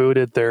being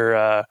rebooted,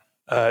 they're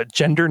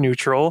gender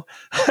neutral.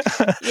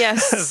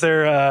 Yes.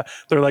 They're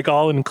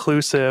all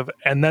inclusive,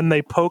 and then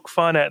they poke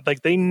fun at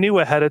they knew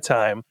ahead of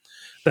time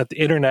that the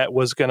internet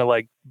was going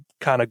to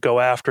kind of go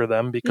after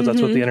them because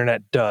that's what the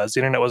internet does. The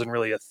internet wasn't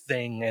really a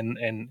thing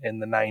in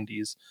the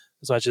 90s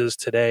as much as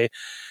today.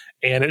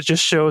 And it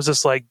just shows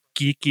this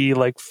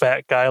geeky,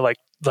 fat guy,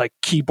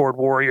 keyboard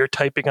warrior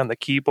typing on the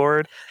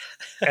keyboard.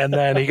 And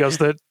then he goes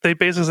that they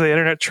basically say the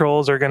internet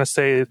trolls are going to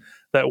say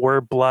that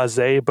we're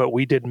blasé, but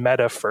we did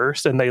meta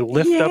first. And they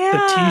lift up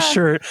the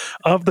t-shirt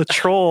of the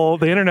troll,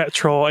 the internet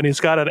troll, and he's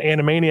got an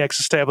Animaniacs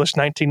established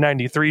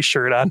 1993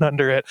 shirt on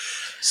under it.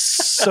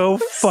 So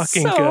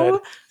fucking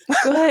good.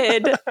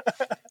 Good.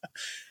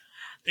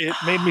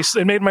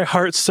 It made my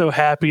heart so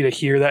happy to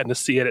hear that and to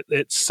see it.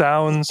 It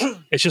sounds,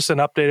 it's just an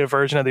updated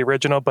version of the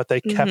original, but they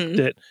kept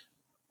it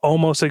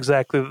almost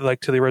exactly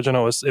to the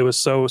original. It was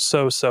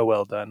so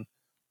well done.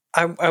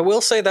 I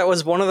will say that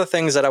was one of the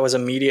things that I was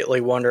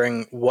immediately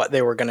wondering what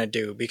they were going to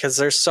do, because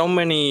there's so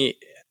many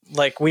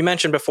like we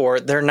mentioned before,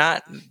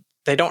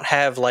 they don't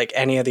have like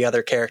any of the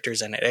other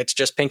characters in it. It's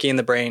just Pinky and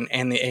the Brain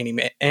and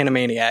the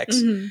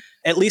Animaniacs,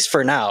 at least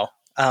for now.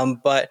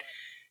 But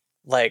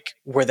like,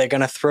 were they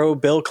going to throw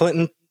Bill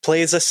Clinton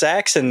plays a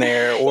sax in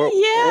there, or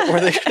what were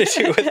they going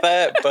to do with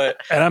that?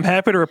 And I'm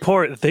happy to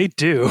report they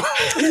do.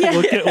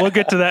 We'll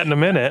get to that in a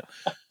minute.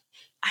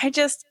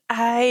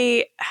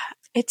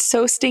 It's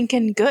so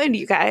stinking good,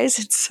 you guys.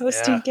 It's so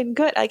stinking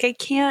good. Like, I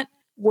can't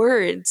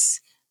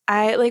words.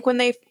 I like when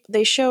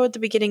they showed the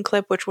beginning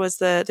clip, which was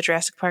the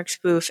Jurassic Park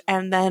spoof,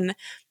 and then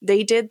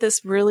they did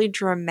this really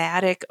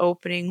dramatic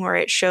opening where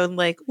it showed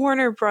like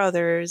Warner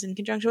Brothers in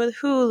conjunction with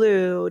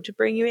Hulu to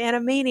bring you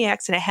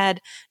Animaniacs, and it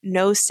had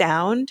no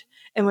sound.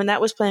 And when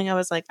that was playing, I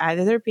was like,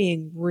 either they're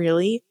being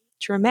really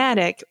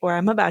dramatic or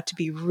I'm about to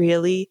be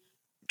really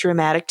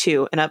dramatic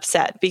too and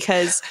upset,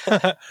 because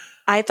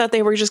I thought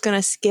they were just going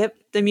to skip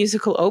the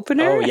musical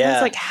opener. Oh, yeah. I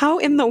was like, how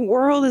in the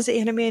world is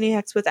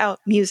Animaniacs without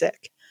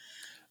music?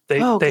 They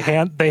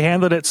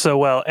handled it so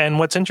well. And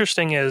what's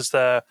interesting is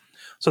so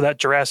that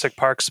Jurassic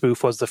Park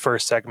spoof was the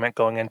first segment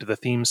going into the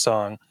theme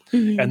song.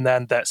 And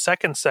then that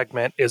second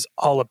segment is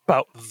all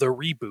about the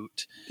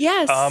reboot.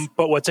 Yes.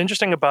 But what's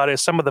interesting about it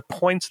is some of the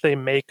points they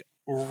make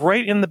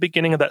right in the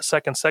beginning of that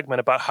second segment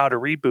about how to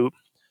reboot.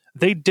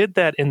 They did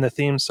that in the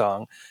theme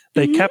song.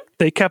 They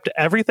kept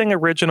everything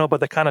original, but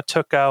they kind of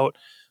took out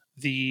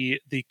the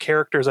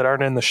characters that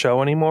aren't in the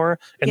show anymore,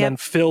 and then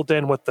filled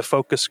in with the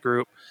focus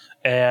group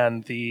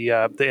and the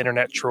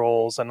internet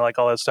trolls and like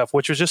all that stuff,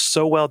 which was just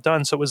so well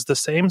done. So it was the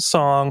same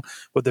song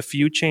with a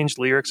few changed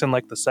lyrics in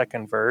like the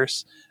second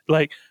verse,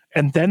 like,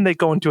 and then they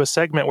go into a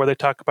segment where they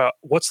talk about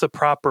what's the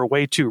proper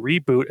way to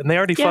reboot, and they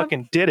already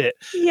fucking did it.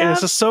 And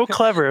it's just so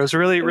clever. It was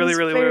really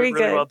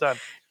well done.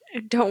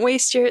 Don't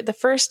waste the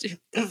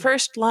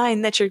first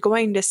line that you're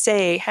going to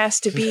say has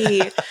to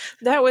be,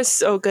 that was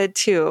so good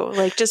too.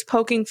 Like, just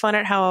poking fun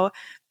at how,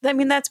 I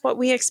mean, that's what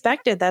we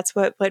expected. That's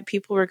what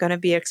people were going to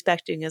be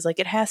expecting, is like,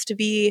 it has to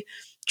be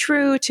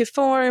true to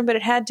form, but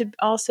it had to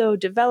also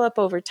develop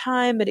over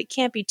time, but it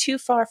can't be too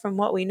far from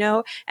what we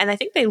know. And I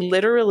think they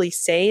literally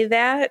say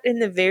that in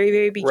the very,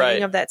 very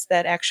beginning of that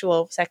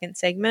actual second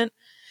segment.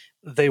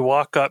 They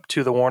walk up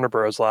to the Warner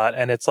Bros. Lot,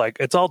 and it's like,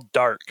 it's all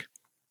dark.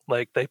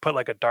 Like, they put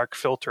like a dark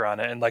filter on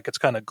it, and like it's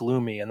kind of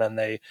gloomy, and then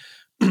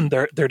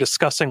they're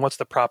discussing what's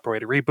the proper way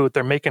to reboot.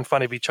 They're making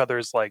fun of each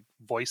other's like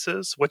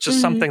voices, which is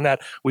something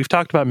that we've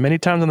talked about many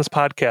times on this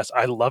podcast.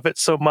 I love it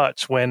so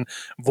much when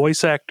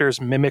voice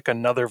actors mimic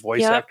another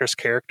voice actor's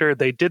character.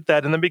 They did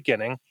that in the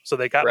beginning, so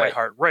they got my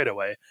heart right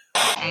away.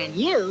 And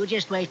you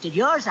just wasted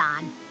yours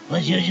on.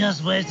 But you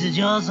just wasted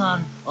yours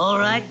on. All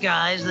right,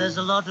 guys, there's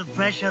a lot of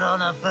pressure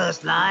on our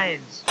first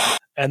lines.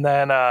 And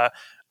then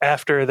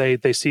after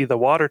they see the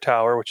water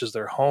tower, which is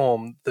their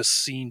home, the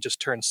scene just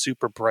turns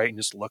super bright and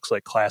just looks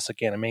like classic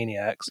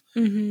Animaniacs.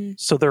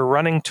 So they're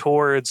running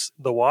towards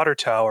the water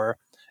tower,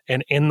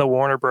 and in the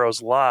Warner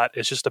Bros. Lot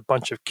is just a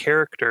bunch of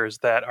characters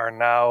that are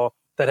now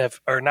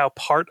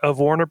part of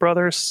Warner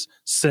Brothers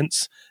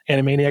since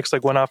Animaniacs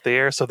like went off the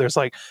air. So there's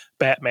like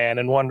Batman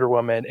and Wonder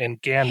Woman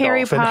and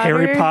Gandalf and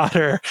Harry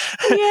Potter.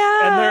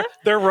 And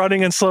they're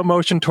running in slow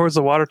motion towards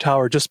the water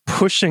tower, just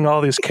pushing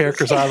all these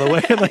characters out of the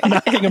way and like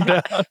knocking them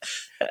down.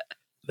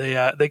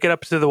 They get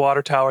up to the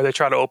water tower. They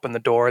try to open the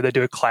door. They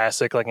do a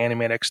classic like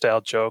Animaniacs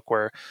style joke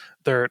where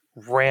they're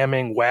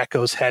ramming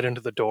Wacko's head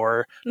into the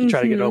door to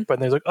try to get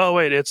open. They're like, oh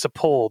wait, it's a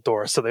pull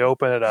door. So they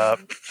open it up.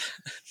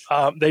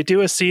 They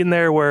do a scene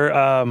there where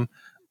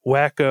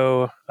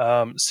Wacko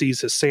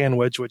sees his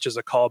sandwich, which is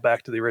a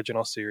callback to the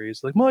original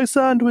series. Like, my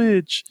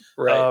sandwich.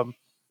 Right.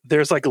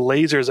 There's like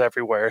lasers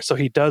everywhere. So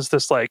he does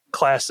this like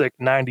classic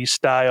 90s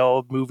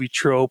style movie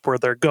trope where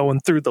they're going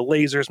through the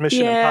lasers,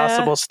 Mission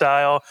Impossible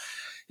style.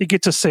 He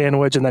gets a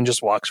sandwich and then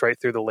just walks right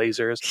through the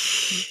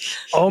lasers.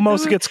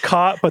 Almost gets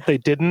caught, but they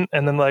didn't.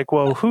 And then like,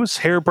 well, whose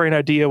harebrained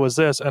idea was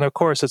this? And of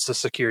course, it's the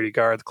security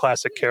guard, the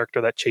classic character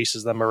that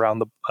chases them around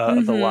the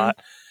lot,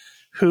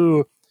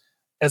 who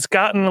has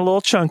gotten a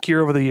little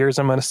chunkier over the years,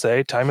 I'm going to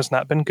say. Time has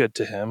not been good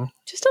to him.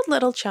 Just a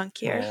little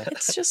chunkier. Yeah.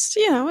 It's just,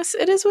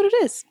 it is what it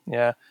is.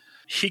 Yeah.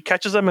 He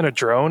catches them in a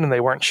drone, and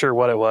they weren't sure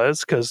what it was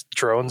because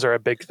drones are a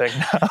big thing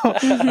now.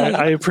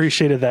 I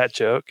appreciated that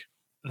joke.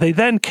 They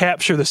then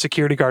capture the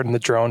security guard in the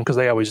drone because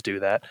they always do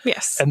that.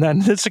 Yes. And then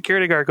the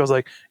security guard goes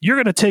like, you're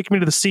going to take me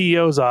to the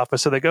CEO's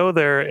office. So they go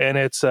there, and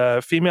it's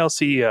a female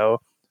CEO,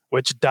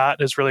 which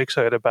Dot is really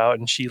excited about.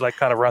 And she like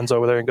kind of runs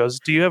over there and goes,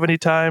 do you have any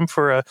time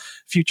for a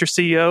future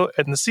CEO?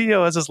 And the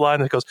CEO has this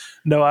line that goes,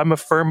 no, I'm a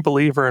firm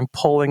believer in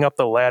pulling up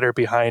the ladder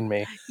behind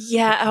me.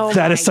 Yeah. Oh,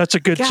 that is such a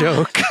good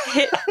joke.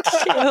 It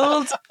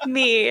killed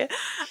me.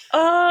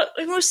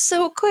 It was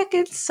so quick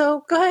and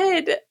so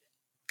good.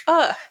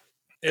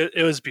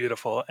 It was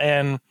beautiful.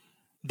 And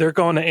they're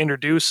going to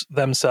introduce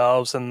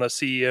themselves, and the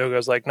CEO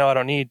goes like, no, I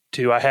don't need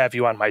to. I have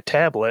you on my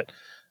tablet.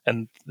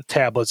 And the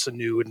tablet's a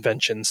new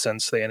invention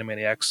since the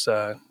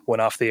Animaniacs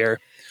went off the air.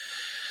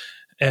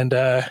 And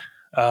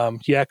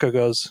Yakko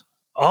goes,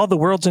 all the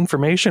world's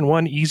information,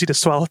 one easy to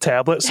swallow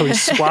tablet. So he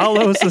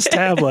swallows this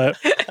tablet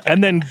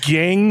and then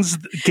gains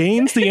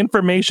the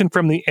information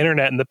from the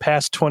internet in the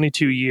past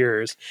 22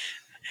 years,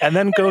 and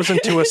then goes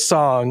into a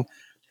song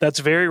that's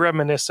very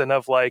reminiscent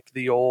of like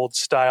the old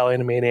style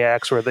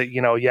Animaniacs where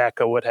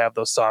Yakko would have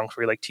those songs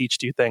where he like teach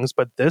you things.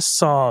 But this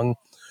song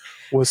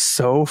was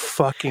so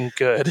fucking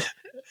good.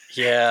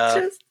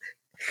 Yeah.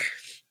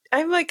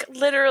 I'm like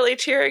literally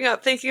tearing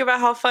up thinking about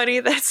how funny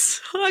that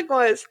song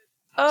was.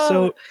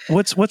 Oh. So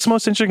what's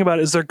most interesting about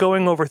it is they're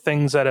going over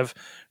things that have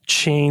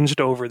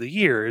changed over the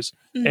years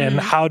and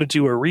how to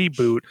do a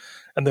reboot.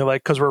 And they're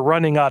like, because we're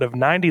running out of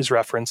 90s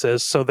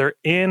references. So they're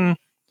in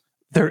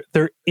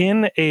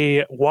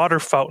a water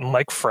fountain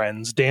like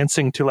Friends,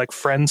 dancing to like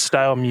Friends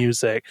style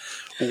music.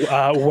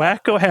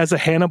 Wakko has a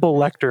Hannibal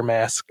Lecter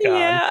mask on.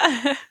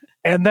 Yeah.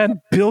 And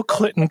then Bill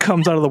Clinton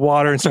comes out of the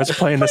water and starts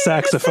playing the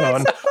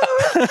saxophone.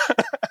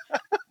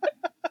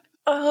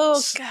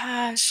 Oh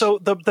gosh. So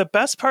the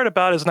best part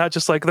about it is not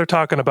just like they're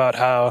talking about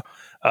how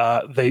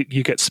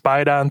you get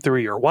spied on through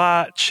your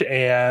watch,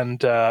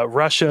 and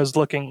Russia's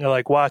looking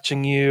like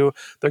watching you.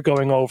 They're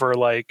going over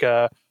like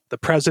the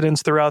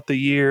presidents throughout the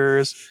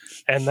years,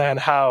 and then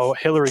how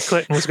Hillary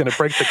Clinton was going to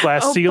break the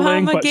glass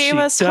ceiling. Obama But gave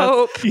us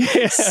hope.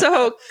 Yeah.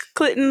 So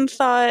Clinton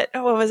thought,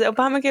 what was it?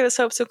 Obama gave us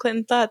hope. So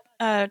Clinton thought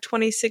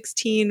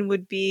 2016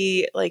 would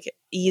be like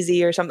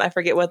easy or something. I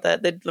forget what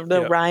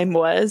the rhyme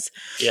was.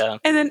 Yeah.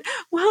 And then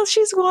while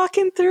she's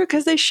walking through,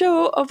 because they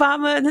show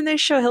Obama and then they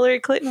show Hillary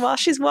Clinton while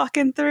she's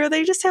walking through,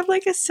 they just have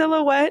like a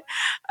silhouette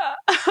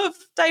of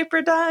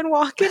Diaper Don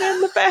walking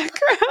in the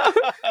background.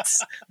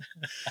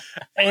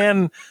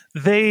 And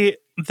they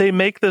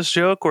make this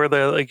joke where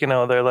they're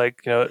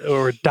like,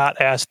 or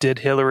Dot asks, did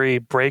Hillary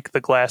break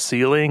the glass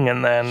ceiling?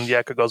 And then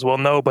Yakko goes, well,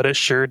 no, but it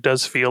sure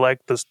does feel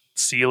like the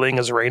ceiling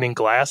is raining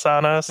glass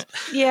on us.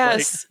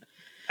 Yes.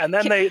 And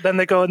then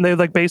they go and they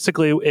like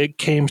basically it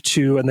came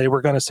to, and they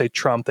were going to say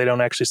Trump. They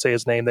don't actually say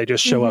his name. They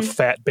just show a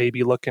fat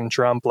baby looking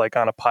Trump like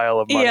on a pile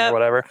of money or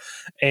whatever.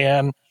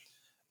 And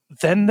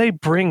then they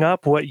bring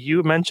up what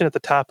you mentioned at the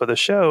top of the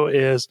show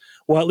is,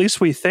 well, at least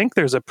we think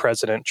there's a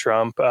President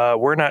Trump.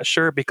 We're not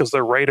sure because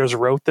the writers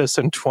wrote this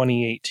in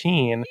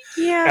 2018.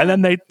 Yeah. And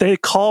then they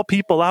call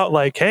people out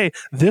like, hey,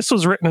 this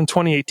was written in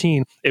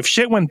 2018. If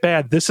shit went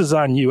bad, this is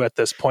on you at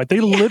this point. They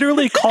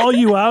literally call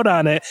you out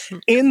on it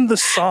in the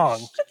song.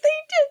 But they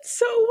did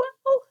so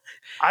well.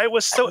 I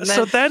was so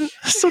then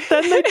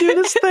they do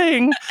this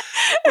thing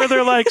where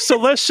they're like, so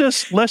let's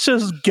just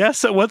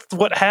guess at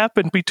what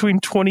happened between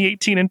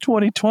 2018 and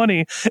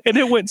 2020, and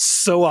it went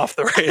so off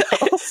the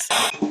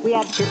rails. We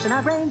had chips in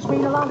our brains, we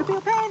no longer feel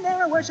pain. There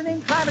are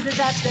worsening climate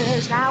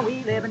disasters. Now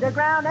we live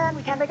underground and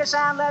we can't make a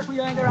sound unless we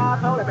anger our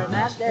polar bear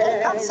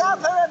masters. Come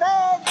south for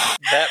revenge.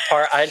 That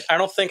part, I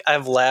don't think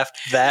I've laughed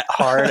that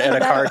hard at a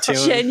cartoon.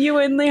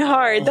 Genuinely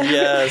hard.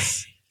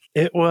 Yes.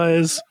 It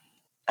was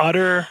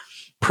utter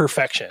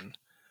perfection.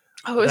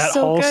 Oh, it was that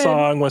so whole good.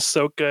 song was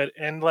so good.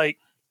 And like,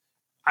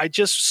 I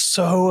just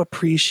so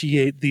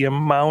appreciate the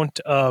amount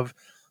of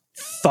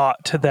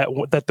thought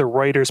that the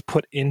writers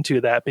put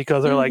into that,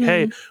 because they're like,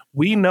 hey,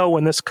 we know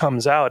when this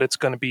comes out, it's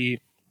going to be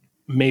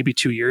maybe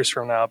 2 years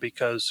from now,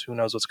 because who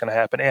knows what's going to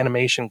happen.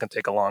 Animation can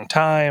take a long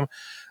time.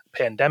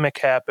 Pandemic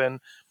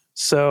happened.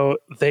 So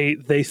they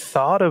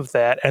thought of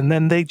that, and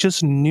then they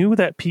just knew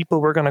that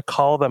people were going to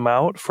call them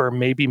out for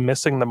maybe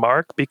missing the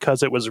mark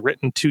because it was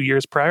written 2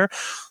 years prior.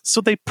 So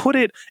they put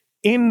it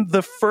in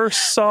the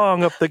first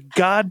song of the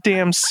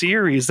goddamn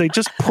series. They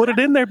just put it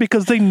in there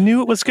because they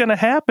knew it was going to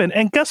happen.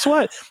 And guess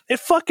what? It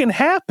fucking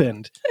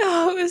happened.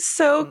 Oh, it was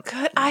so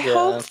good.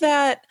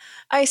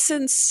 I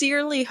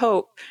sincerely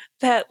hope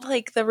that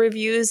like the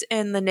reviews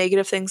and the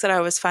negative things that I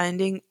was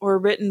finding were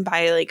written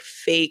by like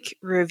fake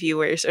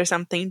reviewers or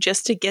something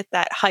just to get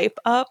that hype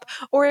up.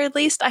 Or at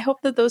least I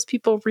hope that those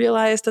people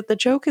realize that the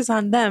joke is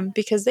on them,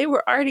 because they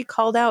were already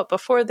called out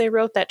before they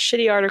wrote that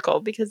shitty article,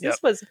 because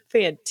this was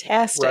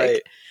fantastic.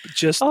 Right.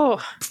 Just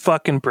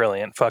fucking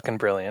brilliant.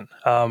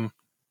 Well,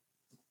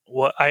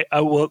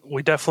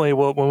 we definitely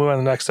will. When we move on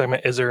to the next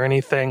segment, is there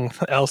anything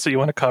else that you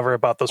want to cover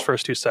about those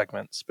first two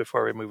segments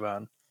before we move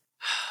on?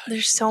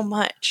 There's so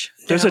much.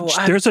 There's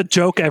a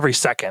joke every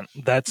second.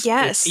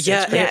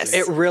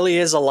 It really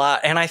is a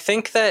lot. And I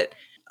think that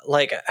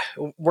like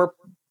we're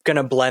going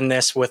to blend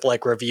this with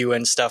like review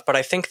and stuff, but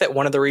I think that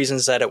one of the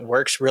reasons that it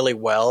works really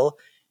well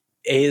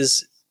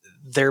is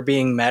they're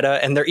being meta,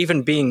 and they're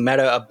even being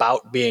meta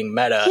about being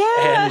meta.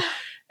 Yeah.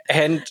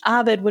 And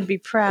Abed would be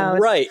proud.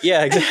 Right.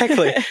 Yeah,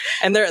 exactly.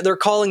 And they're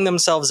calling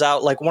themselves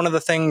out. Like, one of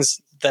the things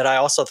that I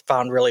also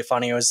found really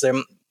funny was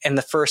them in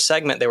the first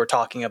segment, they were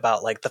talking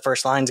about like the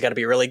first line's got to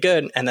be really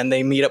good. And then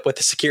they meet up with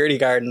the security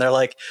guard and they're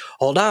like,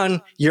 hold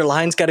on, your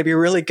line's got to be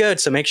really good.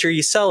 So make sure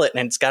you sell it,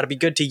 and it's got to be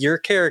good to your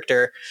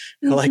character.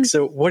 And like,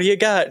 so what do you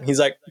got? And he's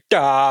like,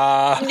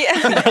 "Duh." Yeah.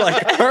 And they're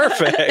like,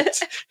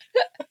 perfect.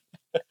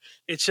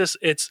 It's just,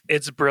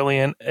 it's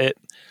brilliant.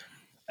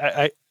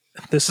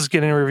 This is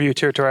getting review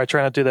territory. I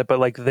try not to do that, but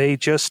like they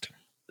just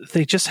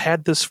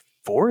had this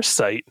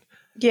foresight.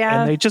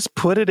 Yeah. And they just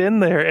put it in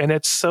there, and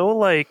it's so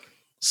like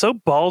so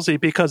ballsy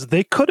because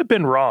they could have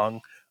been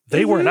wrong.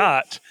 They were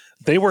not.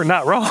 They were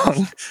not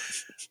wrong.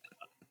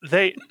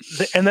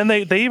 And then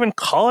they even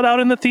call it out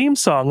in the theme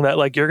song that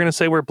like, you're going to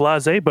say we're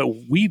blasé, but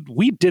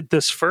we did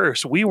this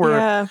first. We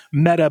were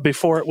meta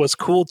before it was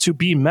cool to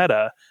be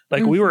meta.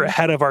 Like we were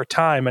ahead of our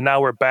time, and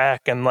now we're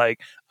back. And like,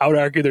 I would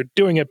argue they're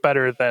doing it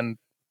better than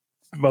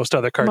most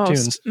other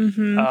cartoons.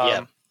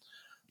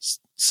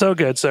 So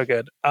good, so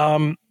good.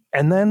 And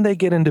then they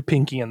get into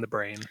Pinky and the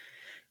Brain,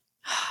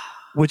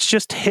 which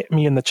just hit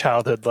me in the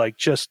childhood, like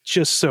just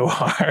so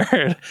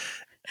hard.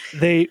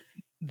 They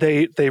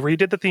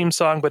redid the theme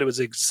song, but it was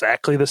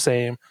exactly the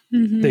same.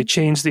 They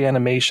changed the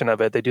animation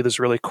of it. They do this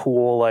really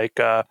cool, like,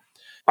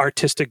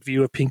 artistic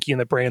view of Pinky and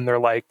the Brain. They're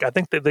like, I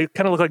think they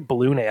kind of look like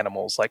balloon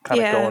animals, like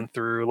kind of going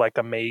through like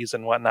a maze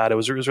and whatnot. It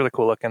was really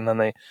cool looking. And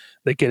then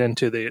they get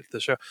into the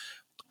show.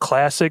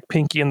 Classic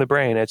Pinky and the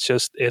Brain. It's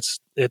just, it's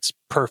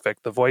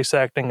perfect. The voice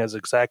acting is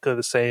exactly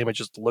the same. It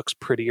just looks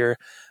prettier.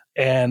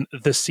 And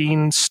the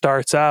scene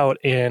starts out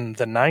in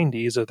the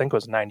 90s. I think it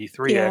was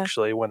 93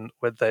 actually, when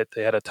they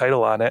had a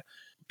title on it.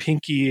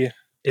 Pinky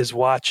is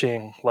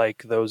watching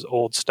like those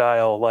old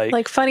style,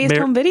 like funniest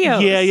home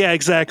videos. Yeah,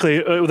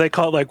 exactly. They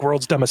call it like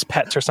World's Dumbest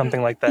Pets or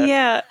something like that.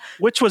 Yeah.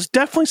 Which was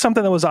definitely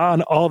something that was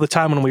on all the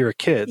time when we were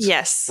kids.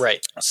 Yes.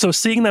 Right. So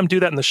seeing them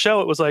do that in the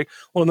show, it was like,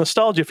 well,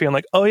 nostalgia feeling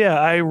like, oh yeah,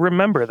 I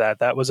remember that.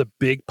 That was a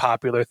big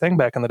popular thing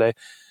back in the day.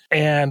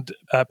 And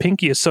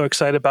Pinky is so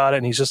excited about it,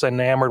 and he's just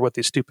enamored with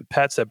these stupid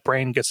pets that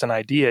Brain gets an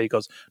idea. He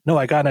goes, no,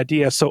 I got an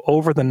idea. So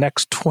over the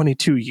next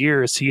 22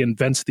 years, he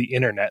invents the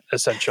internet,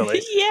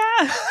 essentially.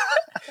 Yeah.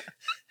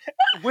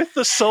 With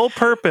the sole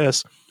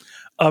purpose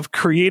of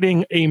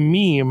creating a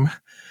meme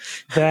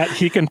that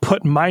he can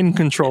put mind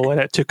control in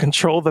it to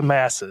control the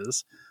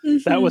masses.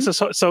 That was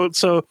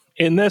so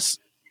in this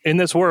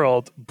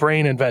world,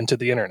 Brain invented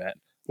the internet,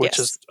 which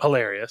is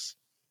hilarious.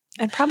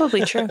 And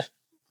probably true.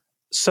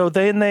 So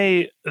then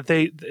they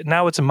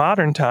now it's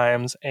modern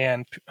times,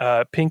 and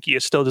Pinky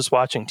is still just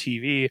watching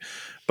TV,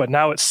 but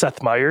now it's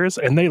Seth Meyers,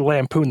 and they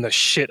lampoon the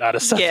shit out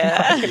of Seth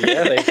Meyers.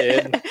 Yeah, they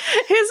did.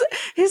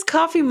 His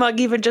coffee mug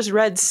even just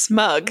read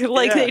smug.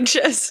 Like they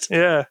just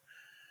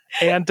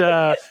And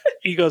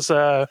he goes,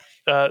 the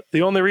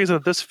only reason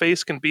that this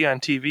face can be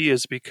on TV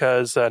is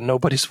because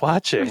nobody's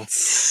watching.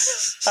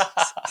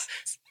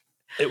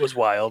 It was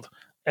wild.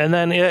 And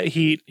then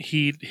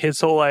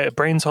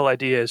Brain's whole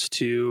idea is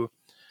to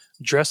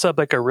dress up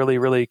like a really,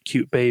 really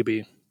cute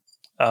baby,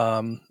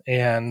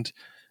 and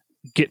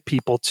get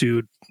people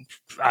to,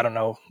 I don't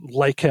know,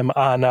 like him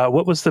on,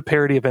 what was the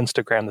parody of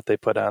Instagram that they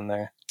put on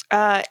there?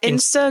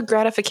 Insta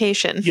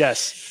gratification.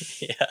 Yes.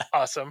 Yeah.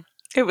 Awesome.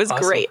 It was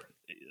great.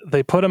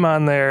 They put him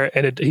on there,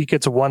 and he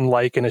gets one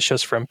like, and it's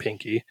just from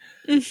Pinky.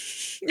 And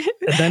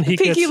then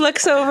Pinky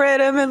looks over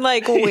at him and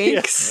like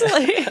winks.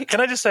 Like,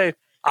 can I just say,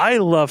 I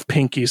love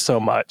Pinky so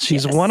much.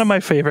 He's one of my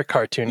favorite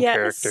cartoon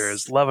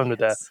characters. Love him to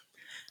death.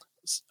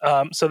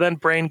 So then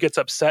Brain gets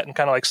upset and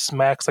kind of like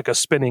smacks like a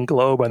spinning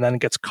globe, and then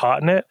gets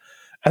caught in it,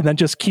 and then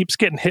just keeps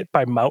getting hit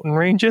by mountain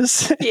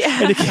ranges.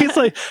 Yeah. And he keeps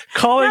like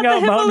calling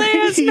out mountain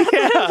ranges.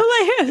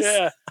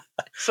 Yeah.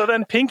 So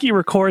then Pinky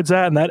records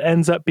that, and that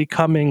ends up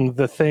becoming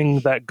the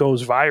thing that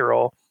goes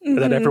viral,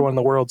 that everyone in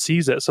the world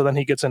sees it. So then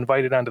he gets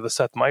invited onto the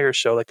Seth Meyers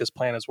show, like his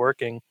plan is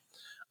working.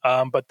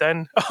 But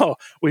then,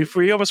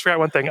 we almost forgot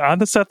one thing. On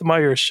the Seth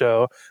Meyers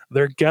show,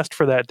 their guest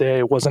for that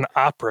day was an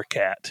opera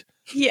cat.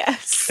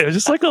 Yes. It was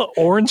just like an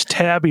orange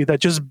tabby that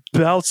just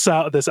belts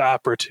out this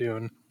opera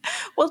tune.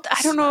 Well,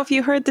 I don't know if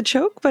you heard the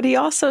joke, but he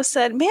also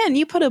said, man,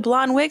 you put a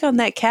blonde wig on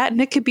that cat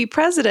and it could be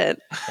president.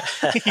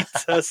 He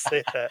does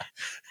say that.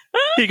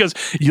 He goes,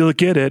 you'll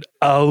get it.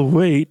 I'll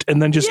wait. And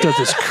then just does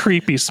this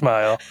creepy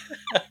smile.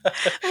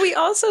 We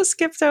also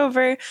skipped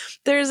over,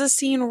 there's a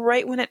scene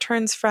right when it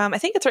turns from, I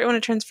think it's right when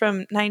it turns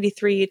from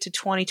 93 to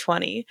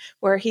 2020,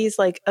 where he's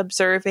like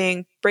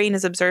Brain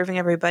is observing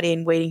everybody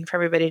and waiting for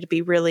everybody to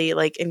be really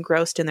like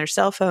engrossed in their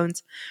cell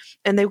phones.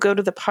 And they go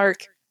to the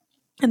park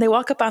and they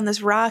walk up on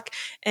this rock,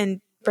 and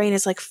Brain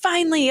is like,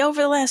 finally,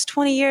 over the last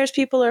 20 years,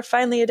 people are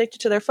finally addicted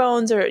to their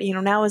phones, or,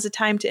 now is the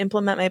time to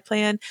implement my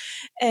plan.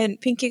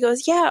 And Pinky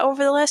goes, yeah,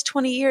 over the last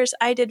 20 years,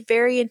 I did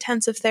very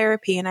intensive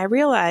therapy, and I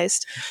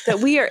realized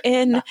that we are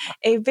in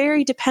a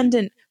very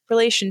dependent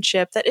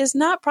relationship that is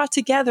not brought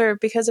together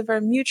because of our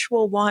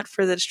mutual want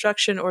for the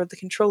destruction or the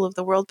control of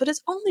the world, but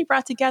is only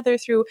brought together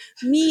through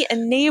me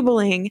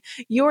enabling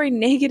your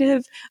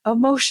negative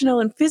emotional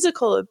and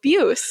physical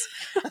abuse.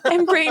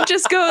 And Brain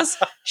just goes,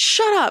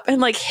 shut up, and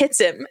like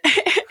hits him.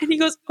 And he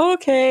goes,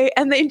 okay.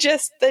 And they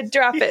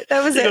drop it.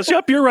 That was it. He goes,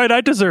 yep, you're right.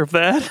 I deserve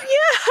that.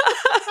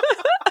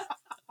 Yeah.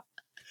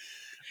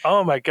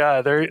 Oh my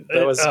God.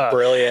 That was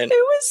brilliant. It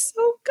was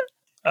so good.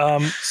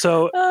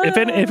 So if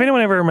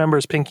anyone ever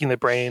remembers Pinky and the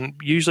Brain,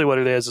 usually what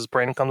it is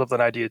Brain comes up with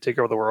an idea to take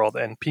over the world,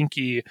 and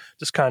Pinky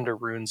just kind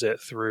of ruins it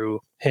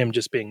through him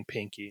just being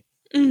Pinky.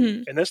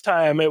 And this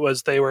time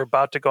they were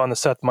about to go on the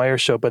Seth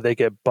Meyers show, but they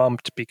get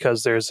bumped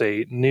because there's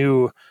a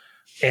new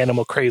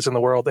animal craze in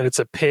the world, and it's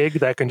a pig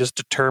that can just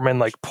determine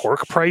like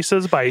pork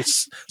prices by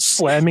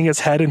slamming his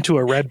head into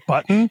a red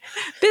button.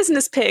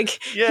 Business pig.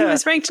 Yeah. He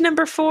was ranked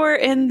number 4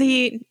 in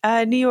the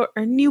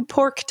New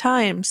Pork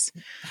Times.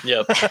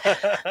 Yep.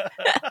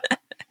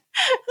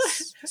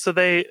 So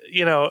they,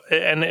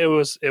 and it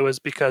was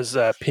because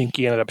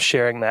Pinky ended up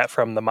sharing that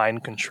from the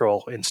mind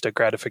control instant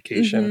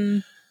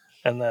gratification,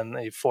 and then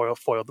they foiled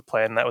the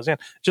plan. And that was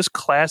just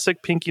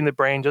classic Pinky and the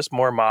Brain, just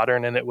more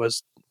modern, and it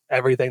was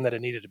everything that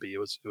it needed to be. It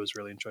was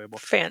really enjoyable.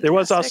 Fantastic. There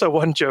was also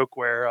one joke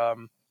where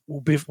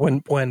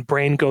when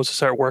Brain goes to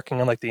start working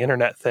on like the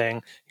internet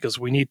thing, he goes,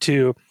 we need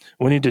to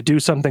do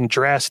something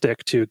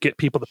drastic to get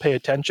people to pay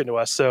attention to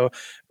us. So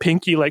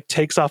Pinky like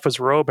takes off his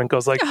robe and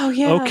goes like,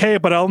 okay,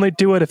 but I'll only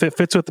do it if it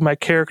fits with my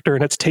character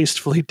and it's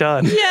tastefully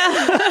done.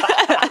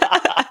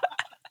 Yeah.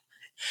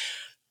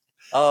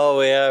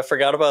 Oh yeah, I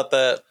forgot about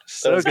that.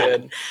 That was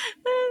good.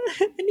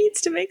 It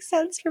needs to make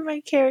sense for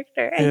my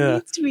character. It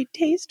needs to be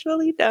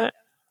tastefully done.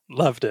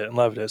 Loved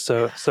it.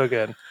 So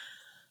good.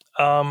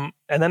 And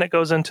then it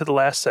goes into the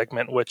last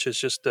segment, which is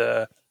just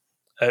it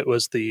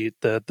was the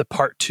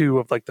part 2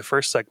 of like the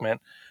first segment,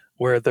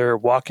 where they're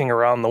walking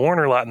around the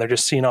Warner lot and they're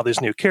just seeing all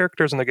these new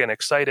characters and they're getting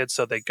excited.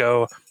 So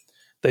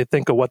they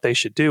think of what they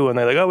should do, and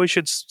they're like, oh, we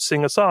should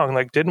sing a song.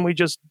 Like, didn't we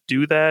just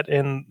do that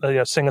in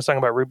sing a song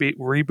about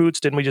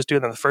reboots? Didn't we just do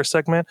it in the first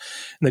segment?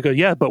 And they go,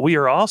 yeah, but we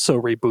are also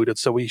rebooted,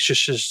 so we should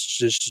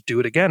just do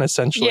it again,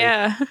 essentially.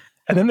 Yeah.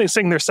 And then they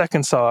sing their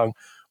second song,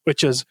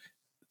 which is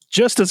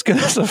just as good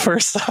as the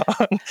first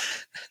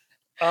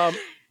song.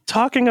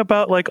 Talking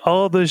about like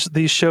all of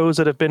these shows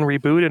that have been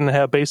rebooted and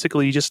how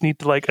basically you just need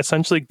to like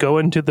essentially go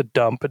into the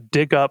dump,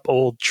 dig up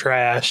old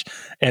trash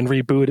and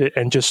reboot it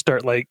and just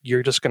start like,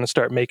 you're just going to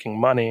start making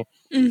money.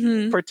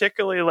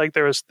 Particularly like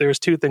there's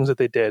 2 things that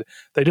they did.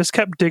 They just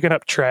kept digging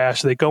up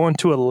trash. They go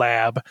into a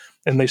lab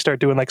and they start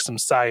doing like some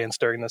science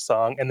during the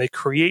song, and they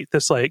create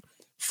this like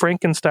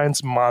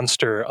Frankenstein's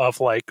monster of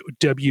like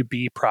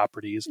WB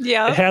properties.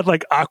 Yeah. It had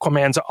like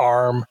Aquaman's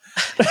arm.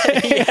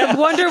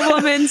 Wonder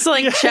Woman's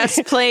like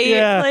chest plate.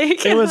 Yeah.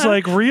 Like, it was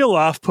like real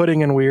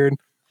off-putting and weird.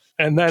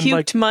 And then puked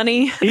like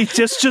money. he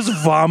just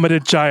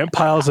vomited giant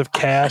piles of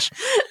cash.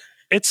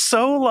 It's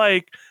so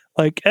like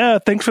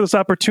thanks for this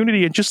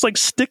opportunity, and just like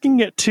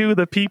sticking it to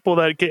the people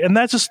that get, and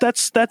that's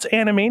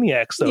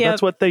Animaniacs though.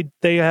 That's what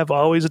they have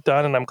always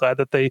done, and I'm glad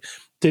that they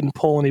didn't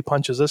pull any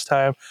punches this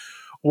time.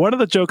 One of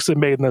the jokes they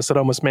made in this that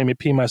almost made me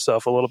pee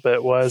myself a little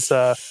bit was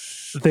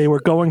they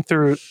were going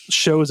through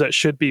shows that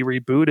should be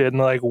rebooted, and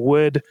like,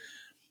 would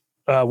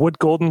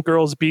Golden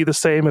Girls be the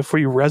same if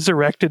we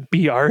resurrected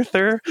B.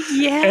 Arthur?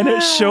 Yeah. And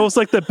it shows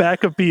like the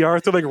back of B.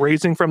 Arthur like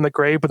raising from the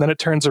grave, but then it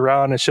turns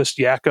around and it's just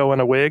Yakko in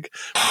a wig.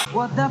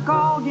 Would the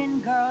Golden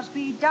Girls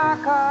be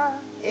darker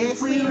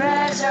if we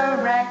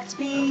resurrect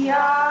B.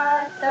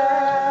 Arthur?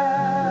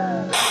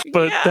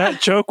 But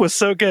that joke was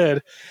so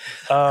good.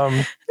 They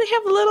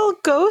have little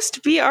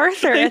ghost B.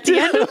 Arthur at the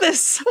end of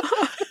this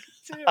song.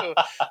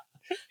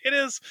 It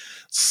is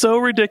so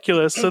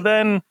ridiculous. So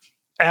then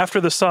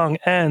after the song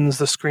ends,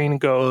 the screen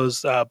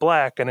goes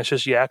black and it's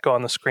just Yakko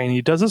on the screen.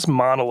 He does this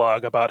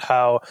monologue about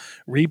how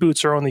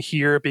reboots are only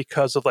here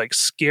because of like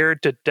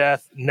scared to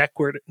death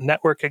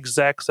network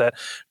execs that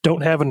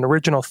don't have an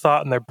original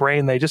thought in their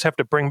brain. They just have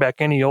to bring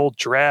back any old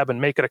drab and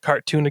make it a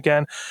cartoon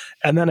again.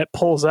 And then it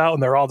pulls out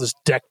and they're all just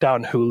decked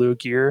out in Hulu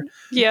gear.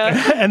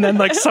 Yeah. And then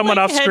like someone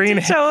like off screen,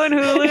 head to toe in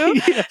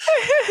Hulu. Yeah.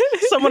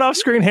 Someone off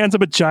screen hands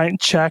up a giant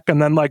check, and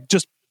then like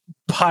just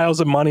piles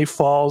of money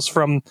falls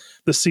from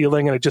the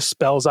ceiling and it just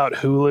spells out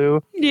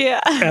Hulu. Yeah.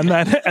 And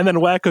then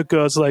Wacko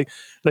goes like,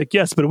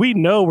 yes, but we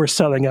know we're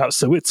selling out,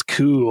 so it's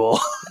cool.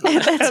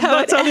 That's how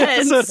it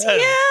ends.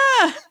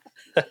 Yeah.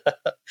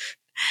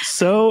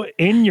 So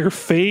in your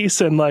face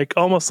and like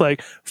almost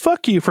like,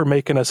 fuck you for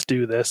making us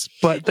do this.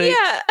 But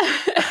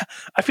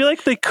I feel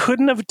like they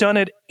couldn't have done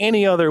it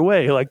any other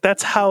way. Like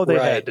that's how they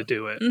had to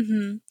do it.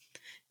 Mm-hmm.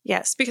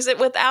 Yes, because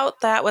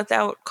without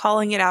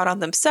calling it out on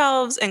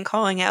themselves and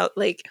calling out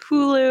like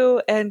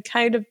Hulu and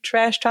kind of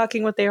trash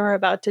talking what they were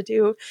about to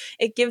do,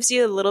 it gives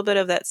you a little bit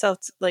of that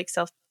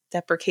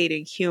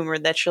self-deprecating humor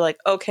that you're like,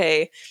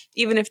 okay,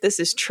 even if this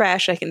is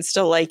trash, I can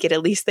still like it.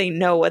 At least they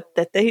know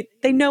they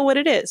know what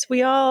it is.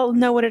 We all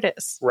know what it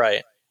is.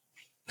 Right.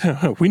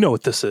 We know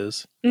what this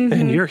is. Mm-hmm.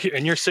 And you're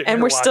sitting and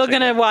here we're still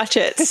gonna watch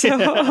it.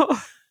 So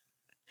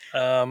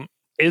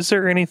is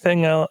there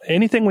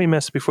anything we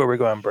missed before we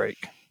go on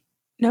break?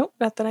 Nope,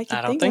 not that I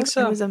can think of.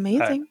 So. It was amazing.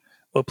 Right.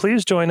 Well,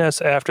 please join us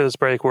after this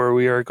break where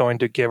we are going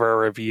to give our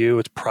review.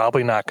 It's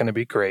probably not going to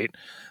be great.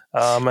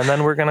 And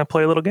then we're going to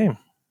play a little game.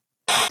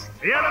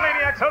 The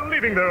Animaniacs are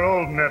leaving their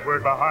old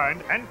network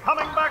behind and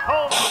coming back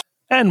home.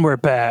 And we're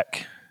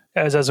back.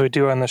 As we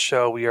do on the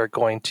show, we are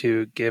going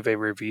to give a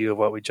review of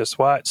what we just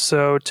watched.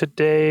 So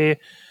today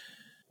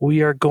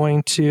we are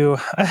going to...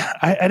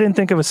 I didn't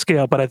think of a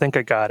scale, but I think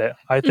I got it.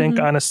 I think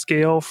on a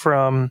scale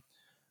from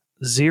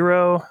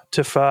 0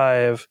 to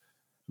 5...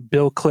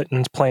 Bill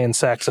Clinton's playing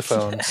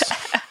saxophones.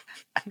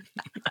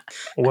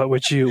 What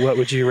would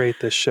you rate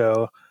this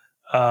show?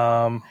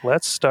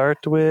 Let's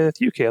start with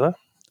you, Kayla.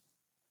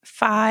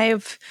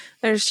 5.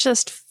 There's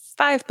just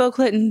 5 Bill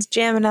Clintons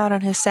jamming out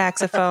on his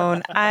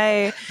saxophone.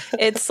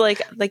 It's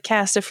like the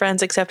cast of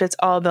Friends, except it's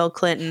all Bill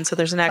Clinton. So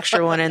there's an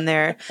extra one in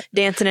there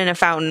dancing in a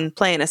fountain,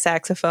 playing a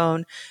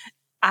saxophone.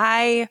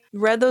 I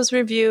read those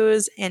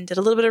reviews and did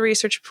a little bit of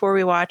research before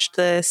we watched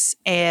this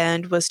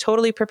and was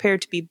totally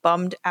prepared to be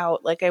bummed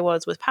out like I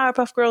was with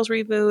Powerpuff Girls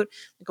reboot,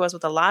 like I was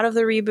with a lot of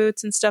the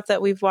reboots and stuff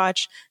that we've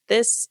watched.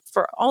 This,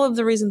 for all of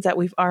the reasons that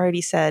we've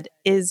already said,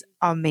 is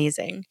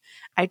amazing.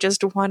 I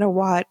just want to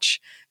watch,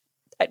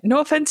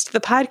 no offense to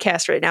the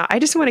podcast right now, I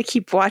just want to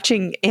keep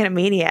watching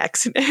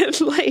Animaniacs.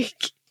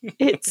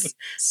 It's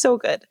so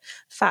good.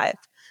 5.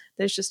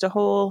 There's just a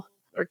whole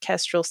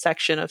orchestral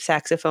section of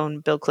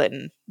saxophone Bill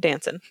Clinton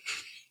dancing.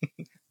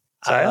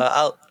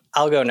 I'll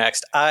go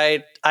next.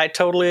 I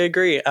totally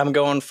agree. I'm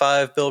going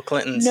 5 Bill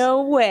Clintons.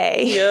 No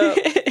way. Yeah.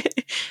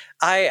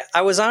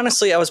 I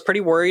was pretty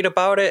worried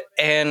about it,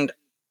 and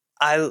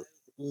I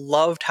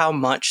loved how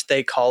much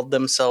they called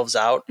themselves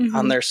out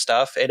on their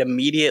stuff. It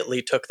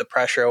immediately took the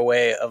pressure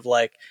away of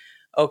like,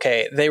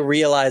 okay, they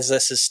realize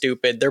this is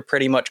stupid. They're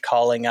pretty much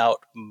calling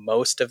out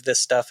most of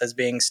this stuff as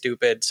being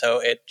stupid.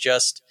 So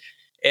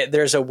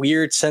there's a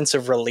weird sense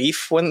of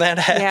relief when that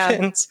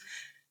happens.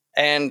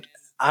 Yeah. And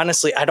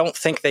honestly, I don't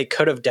think they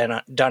could have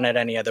done it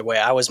any other way.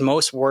 I was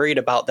most worried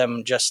about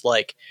them just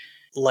like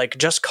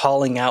just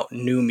calling out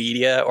new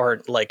media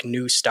or like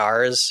new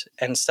stars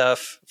and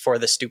stuff for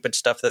the stupid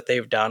stuff that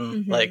they've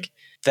done. Like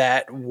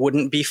that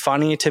wouldn't be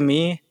funny to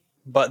me,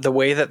 but the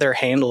way that they're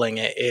handling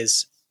it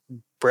is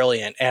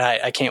brilliant. And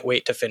I can't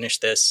wait to finish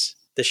this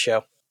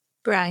show.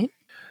 Brian?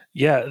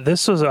 Yeah,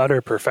 this was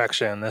utter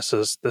perfection. This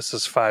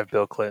is 5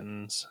 Bill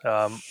Clintons.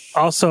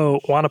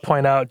 Also, want to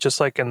point out, just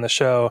like in the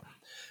show,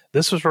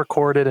 this was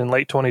recorded in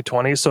late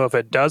 2020. So if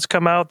it does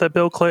come out that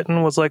Bill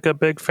Clinton was like a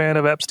big fan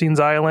of Epstein's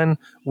Island,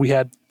 we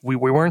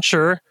weren't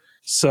sure.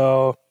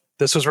 So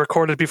this was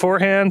recorded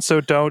beforehand.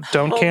 So don't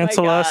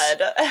cancel us.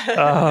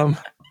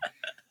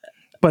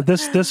 But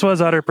this was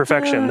utter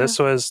perfection. This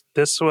was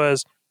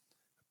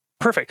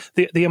perfect.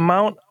 The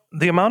amount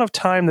of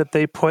time that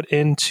they put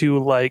into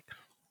like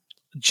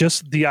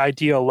just the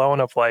idea alone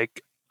of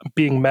like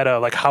being meta,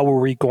 like how are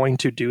we going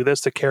to do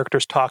this? The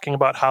characters talking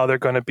about how they're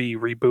going to be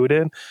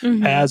rebooted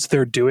as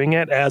they're doing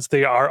it, as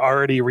they are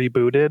already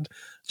rebooted.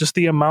 Just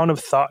the amount of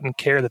thought and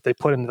care that they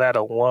put into that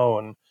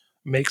alone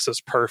makes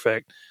us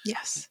perfect.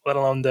 Yes. Let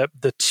alone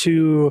the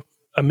 2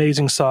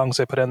 amazing songs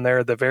they put in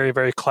there, the very,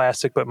 very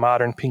classic but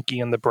modern Pinky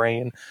and the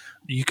Brain.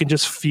 You can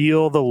just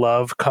feel the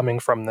love coming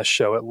from the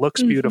show. It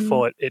looks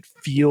beautiful. It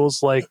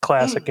feels like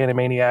classic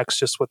Animaniacs,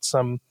 just with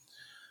some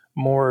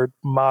more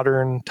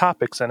modern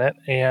topics in it,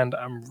 and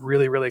I'm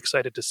really, really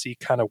excited to see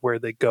kind of where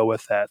they go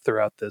with that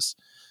throughout this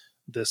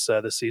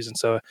season.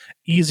 So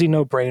easy,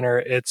 no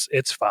brainer.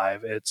 It's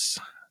 5. It's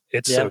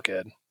so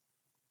good.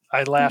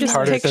 I laughed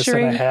harder at this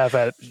than I have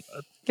at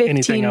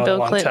anything else. 15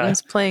 Bill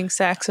Clintons playing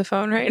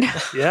saxophone right now.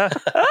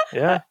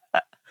 yeah.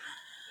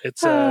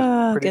 It's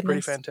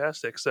pretty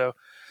fantastic. So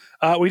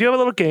we do have a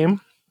little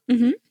game.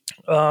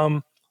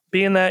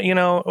 Being that,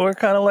 we're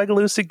kind of like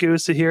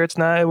loosey-goosey here. It's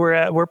not,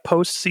 we're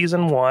post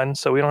season 1,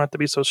 so we don't have to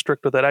be so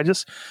strict with it. I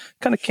just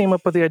kind of came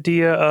up with the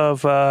idea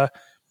of,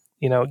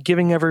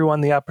 giving everyone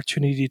the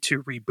opportunity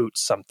to reboot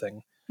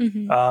something.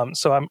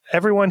 So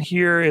everyone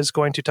here is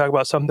going to talk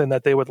about something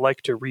that they would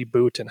like to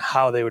reboot and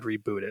how they would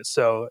reboot it.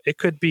 So it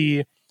could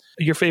be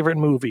your favorite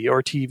movie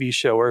or TV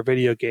show or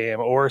video game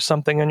or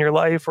something in your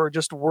life or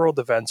just world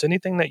events,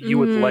 anything that you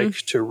would like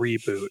to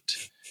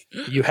reboot.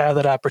 You have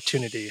that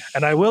opportunity.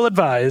 And I will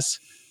advise,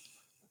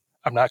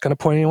 I'm not going to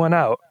point anyone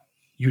out.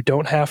 You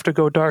don't have to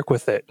go dark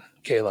with it,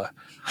 Kayla.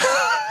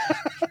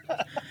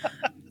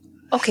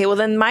 Okay, well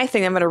then my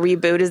thing I'm going to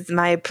reboot is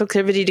my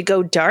proclivity to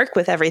go dark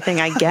with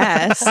everything, I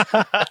guess.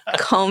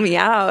 Call me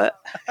out.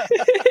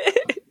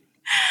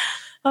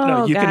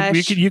 No, you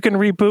can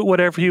reboot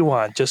whatever you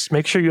want. Just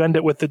make sure you end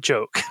it with the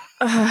joke.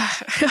 I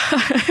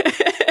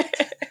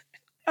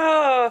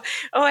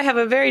have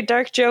a very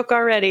dark joke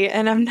already,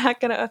 and I'm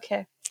not going to.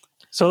 Okay.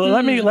 So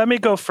let me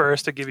go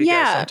first to give you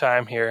guys some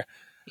time here.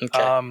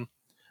 Okay.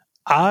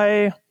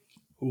 I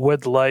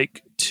would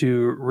like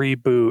to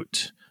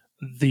reboot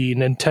the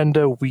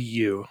Nintendo Wii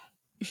U.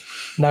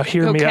 Now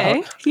hear me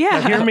out. Yeah.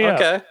 Now hear me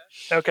Okay. out.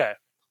 Okay.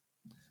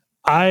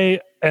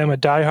 I am a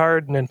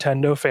diehard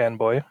Nintendo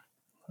fanboy.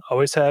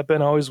 Always have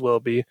been, always will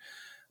be.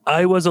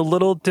 I was a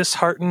little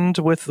disheartened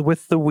with the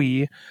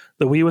Wii.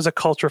 The Wii was a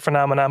culture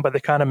phenomenon, but they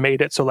kind of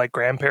made it so like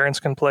grandparents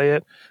can play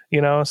it,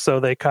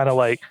 so they kind of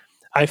like,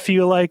 I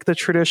feel like the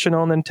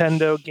traditional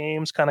Nintendo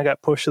games kind of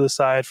got pushed to the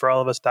side for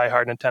all of us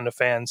diehard Nintendo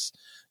fans.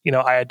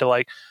 I had to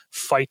like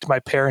fight my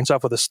parents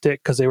off with a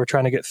stick because they were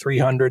trying to get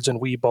 300s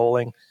and Wii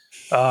bowling.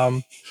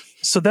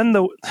 So then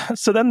the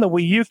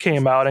Wii U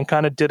came out and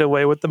kind of did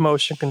away with the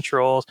motion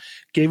controls,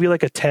 gave you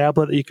like a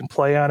tablet that you can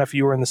play on if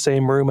you were in the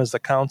same room as the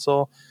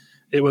console.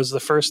 It was the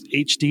first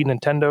HD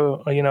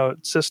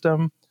Nintendo,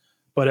 system,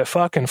 but it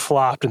fucking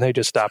flopped and they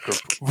just stopped.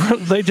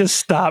 They just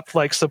stopped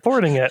like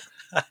supporting it.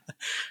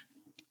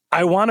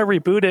 I want to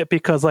reboot it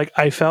because like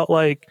I felt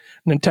like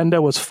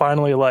Nintendo was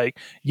finally like,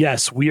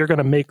 yes, we are going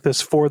to make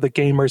this for the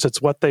gamers. It's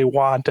what they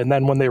want. And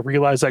then when they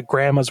realized that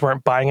grandmas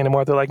weren't buying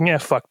anymore, they're like, yeah,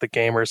 fuck the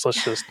gamers.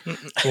 Let's just,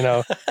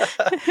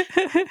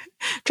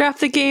 drop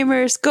the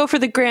gamers, go for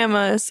the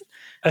grandmas.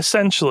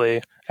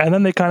 Essentially. And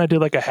then they kind of do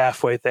like a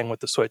halfway thing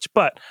with the Switch.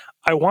 But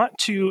I want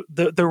to,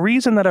 the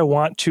reason that I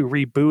want to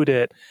reboot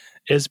it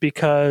is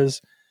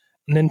because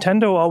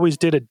Nintendo always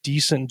did a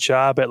decent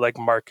job at like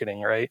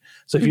marketing, right?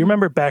 So if you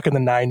remember back in the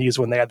 90s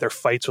when they had their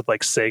fights with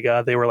like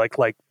Sega, they were like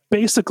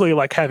basically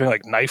like having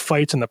like knife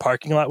fights in the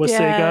parking lot with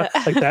Sega.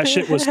 Like that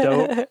shit was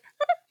dope.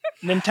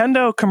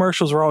 Nintendo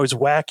commercials were always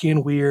wacky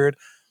and weird.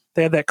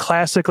 They had that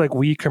classic like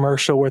Wii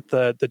commercial with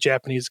the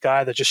Japanese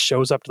guy that just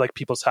shows up to like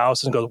people's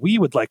houses and goes, "We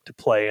would like to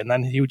play," and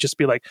then he would just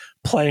be like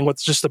playing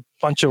with just a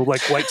bunch of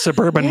like white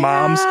suburban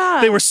moms.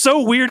 They were so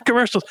weird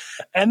commercials.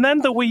 And then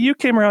the Wii U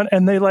came around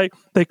and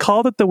they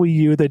called it the Wii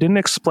U. They didn't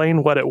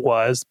explain what it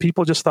was.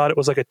 People just thought it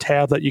was like a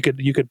tab that you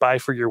could buy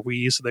for your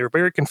Wii. So they were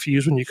very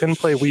confused when you couldn't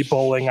play Wii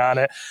bowling on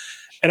it.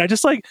 And I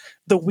just like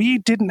the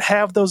Wii didn't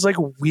have those like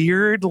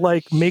weird,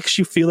 like makes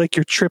you feel like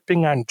you're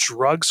tripping on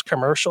drugs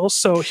commercials.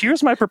 So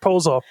here's my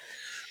proposal.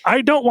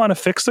 I don't want to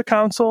fix the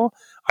console.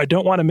 I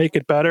don't want to make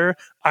it better.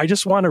 I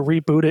just want to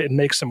reboot it and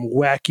make some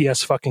wacky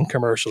ass fucking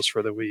commercials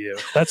for the Wii U.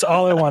 That's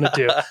all I want to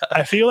do.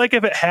 I feel like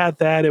if it had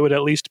that, it would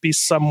at least be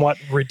somewhat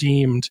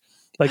redeemed,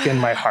 like in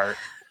my heart.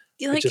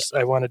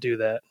 I want to do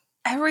that.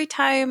 Every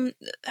time,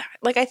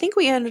 like I think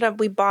we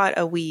bought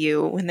a Wii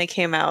U when they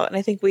came out, and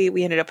I think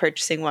we ended up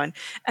purchasing one,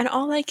 and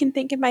all I can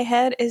think in my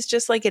head is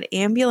just like an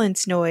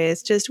ambulance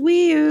noise, just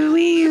Wii U,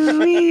 Wii U,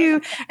 Wii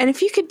U. And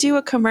if you could do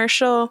a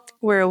commercial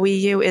where a Wii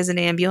U is an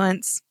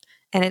ambulance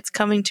and it's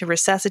coming to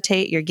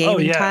resuscitate your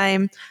gaming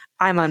time,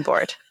 I'm on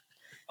board.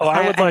 Oh,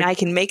 I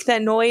can make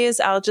that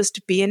noise. I'll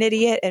just be an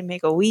idiot and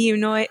make a Wii U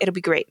noise. It'll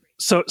be great.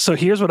 So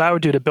here's what I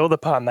would do to build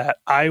upon that.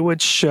 I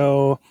would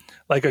show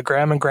like a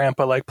grandma and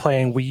grandpa like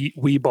playing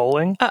Wii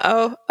bowling.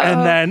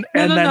 And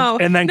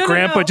then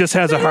grandpa just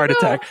has a heart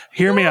attack.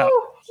 Hear me out.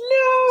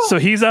 No. So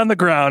he's on the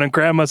ground and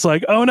grandma's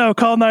like, "Oh no,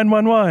 call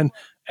 911."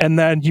 And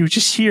then you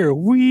just hear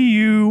Wii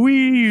U,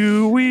 Wii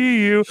U, Wii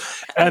U.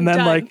 And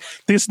then like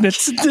these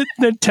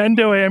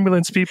Nintendo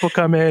ambulance people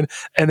come in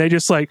and they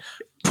just like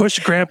push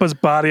grandpa's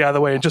body out of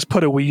the way and just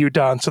put a Wii U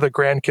down so the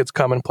grandkids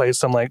come and play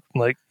some like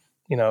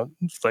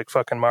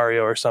fucking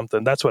Mario or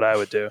something. That's what I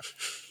would do.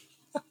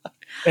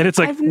 And it's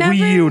like Wii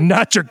U,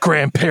 not your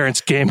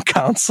grandparents' game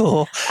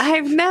console.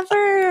 I've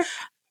never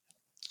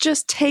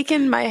just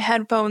taken my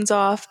headphones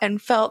off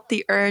and felt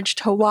the urge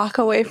to walk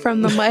away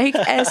from the mic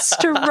as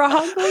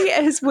strongly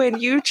as when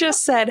you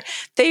just said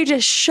they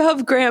just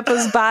shoved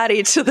grandpa's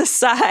body to the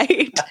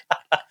side.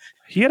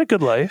 He had a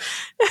good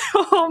life.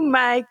 Oh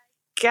my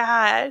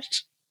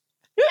gosh.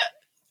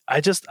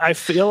 I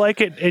feel like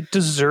it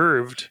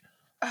deserved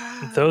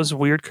those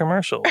weird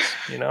commercials,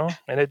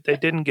 and they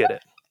didn't get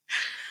it.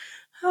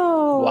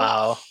 Oh.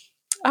 Wow.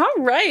 All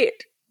right.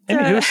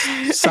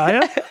 Anywho,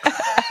 Saya?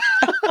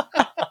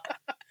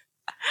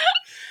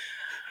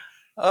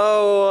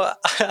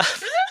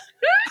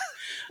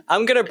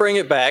 I'm going to bring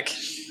it back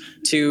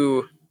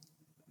to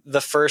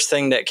the first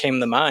thing that came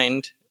to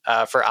mind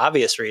for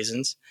obvious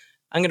reasons.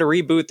 I'm going to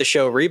reboot the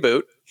show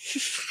Reboot.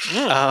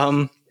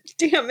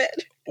 Damn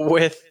it.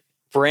 With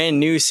brand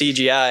new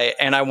CGI,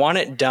 and I want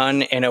it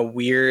done in a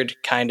weird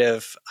kind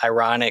of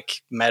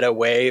ironic meta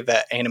way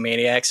that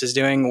Animaniacs is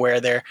doing, where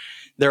they're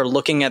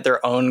looking at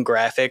their own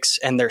graphics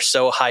and they're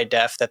so high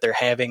def that they're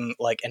having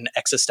like an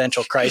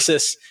existential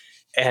crisis.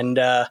 And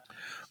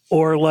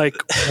or like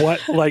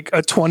what, like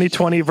a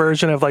 2020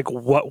 version of like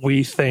what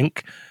we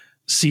think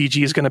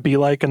CG is going to be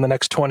like in the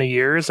next 20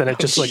 years, and it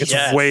just like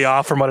it's way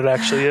off from what it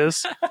actually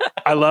is.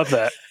 I love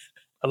that.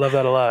 I love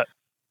that a lot.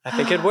 I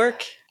think it'd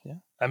work. Yeah,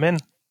 I'm in.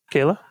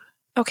 Kayla?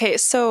 Okay,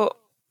 so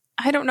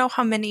I don't know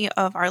how many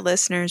of our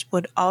listeners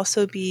would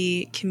also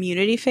be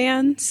Community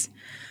fans.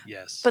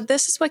 Yes. But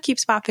this is what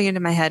keeps popping into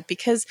my head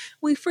because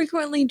we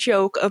frequently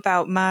joke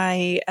about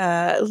my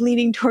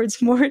leaning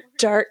towards more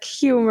dark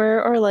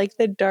humor or like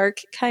the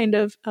dark kind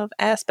of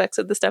aspects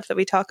of the stuff that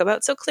we talk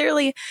about. So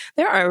clearly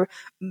there are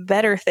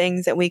better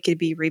things that we could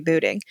be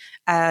rebooting.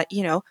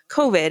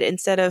 COVID,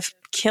 instead of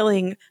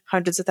killing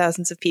hundreds of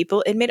thousands of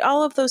people, it made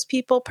all of those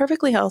people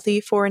perfectly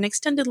healthy for an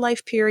extended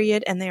life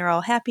period and they are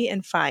all happy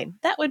and fine.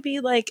 That would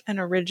be like an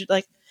original,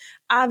 like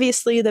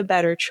obviously the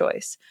better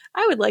choice.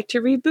 I would like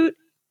to reboot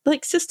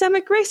like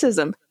systemic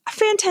racism. A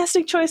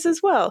fantastic choice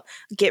as well.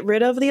 Get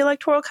rid of the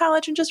Electoral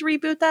College and just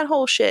reboot that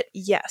whole shit.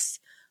 Yes.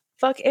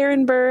 Fuck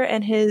Aaron Burr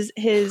and his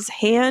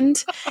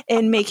hand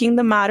in making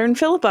the modern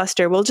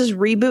filibuster. We'll just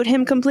reboot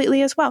him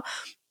completely as well.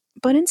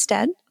 But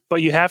instead...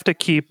 But you have to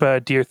keep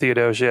Dear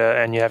Theodosia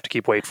and you have to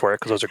keep Wait For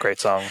It because those are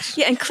great songs.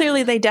 Yeah, and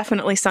clearly they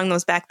definitely sung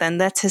those back then.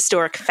 That's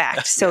historic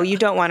fact. So you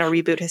don't want to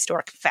reboot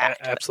historic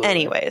fact. Absolutely. But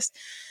anyways,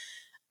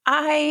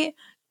 I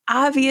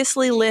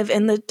obviously live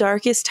in the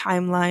darkest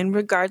timeline,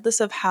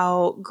 regardless of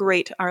how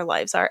great our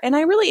lives are. And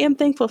I really am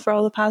thankful for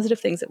all the positive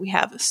things that we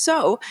have.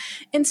 So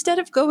instead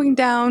of going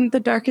down the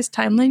darkest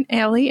timeline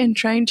alley and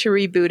trying to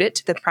reboot it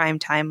to the prime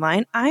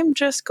timeline, I'm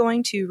just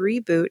going to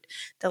reboot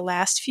the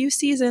last few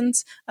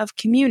seasons of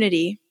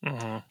Community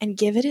and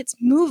give it its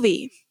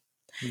movie.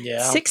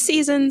 Yeah. 6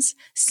 seasons,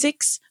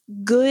 6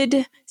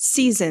 good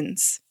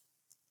seasons,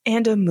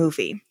 and a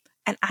movie.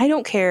 And I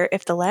don't care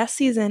if the last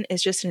season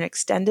is just an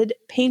extended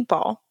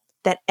paintball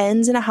that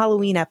ends in a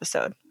Halloween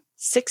episode.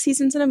 6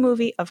 seasons in a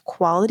movie of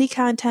quality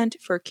content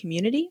for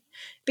Community,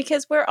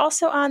 because we're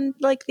also on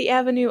like the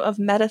avenue of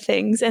meta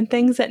things and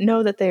things that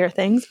know that they are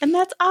things, and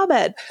that's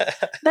Abed.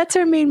 That's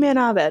our main man,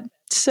 Abed.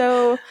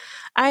 So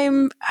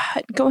I'm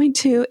going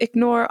to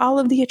ignore all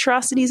of the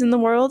atrocities in the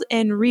world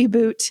and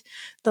reboot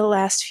the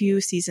last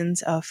few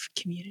seasons of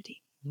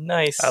Community.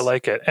 Nice. I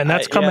like it. And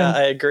that's coming. Yeah,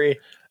 I agree.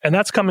 And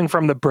that's coming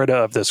from the Brita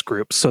of this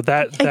group. So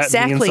that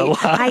exactly. means a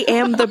lot. I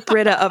am the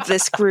Brita of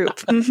this group.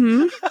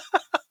 Mm-hmm.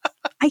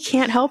 I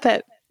can't help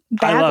it.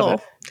 Bagel. I love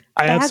it.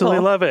 I absolutely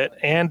love it.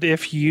 And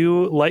if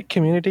you like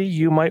Community,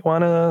 you might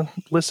want to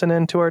listen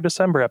into our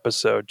December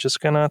episode. Just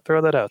going to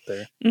throw that out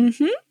there.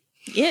 Mm-hmm.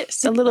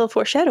 Yes, a little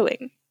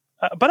foreshadowing.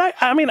 But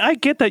I mean, I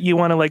get that you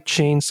want to like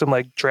change some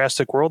like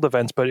drastic world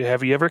events, but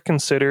have you ever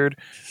considered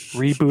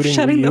rebooting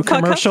Wii U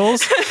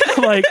commercials?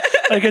 like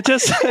it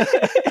just. Have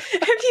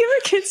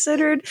you ever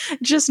considered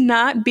just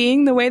not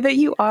being the way that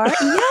you are?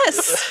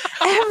 Yes,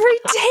 every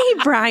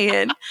day,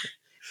 Brian.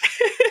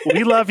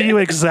 We love you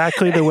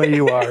exactly the way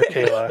you are,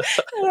 Kayla.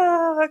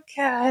 Oh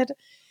God,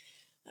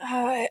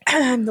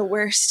 I'm the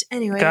worst.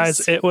 Anyways,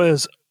 guys, it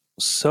was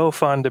so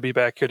fun to be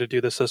back here to do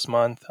this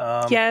month.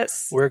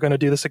 Yes, we're going to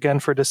do this again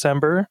for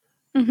December.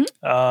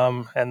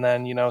 Mm-hmm. And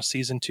then,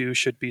 season 2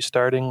 should be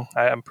starting.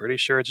 I'm pretty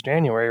sure it's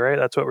January, right?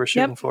 That's what we're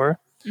shooting for.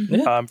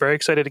 Mm-hmm. I'm very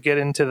excited to get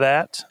into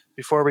that.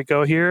 Before we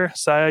go here,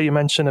 Saya, you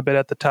mentioned a bit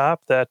at the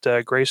top that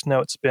Grace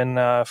Note's been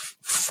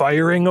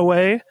firing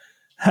away.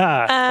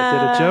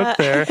 I did a joke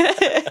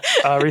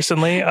there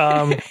recently.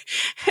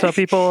 Tell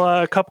people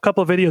a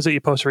couple of videos that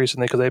you posted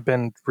recently because they've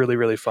been really,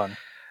 really fun.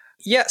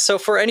 Yeah, so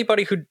for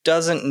anybody who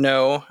doesn't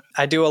know,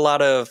 I do a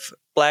lot of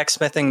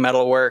blacksmithing,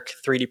 metalwork,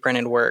 3D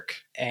printed work,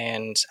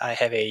 and I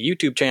have a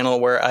YouTube channel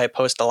where I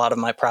post a lot of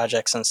my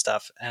projects and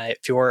stuff.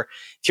 If you're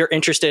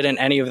interested in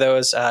any of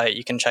those,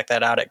 you can check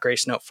that out at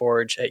Grace Note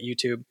Forge at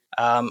YouTube.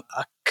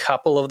 A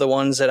couple of the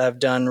ones that I've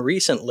done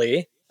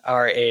recently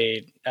are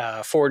a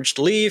forged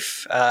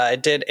leaf. I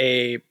did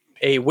a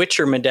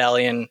Witcher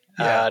medallion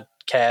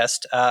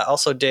cast.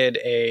 Also did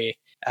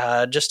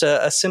just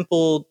a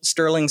simple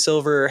sterling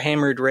silver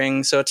hammered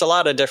ring. So it's a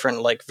lot of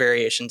different like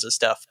variations of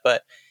stuff.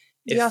 But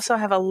you also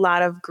have a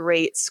lot of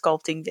great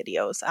sculpting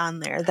videos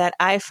on there that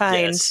I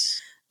find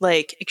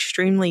like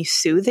extremely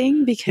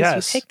soothing because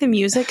you pick the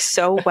music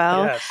so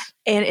well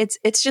and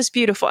it's just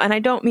beautiful. And I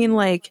don't mean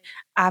like,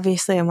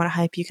 obviously I want to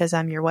hype you because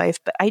I'm your wife,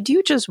 but I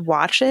do just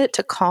watch it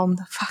to calm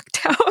the fuck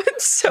down.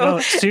 So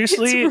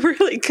seriously, it's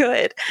really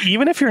good.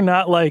 Even if you're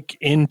not like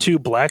into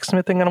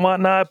blacksmithing and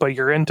whatnot, but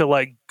you're into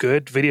like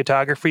good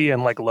videography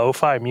and like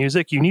lo-fi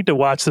music, you need to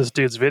watch this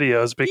dude's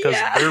videos because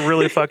they're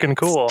really fucking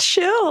cool. It's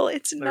chill.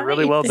 They're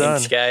really well done.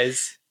 Thanks,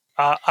 guys.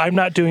 I'm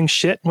not doing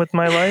shit with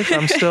my life.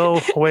 I'm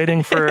still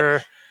waiting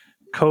for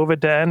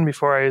COVID to end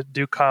before I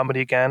do comedy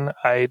again.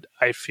 I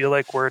feel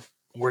like we're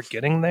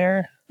getting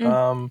there.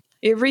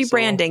 You're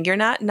rebranding. You're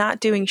not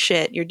doing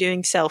shit. You're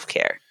doing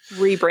self-care.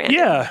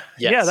 Rebranding.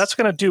 Yeah, that's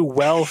gonna do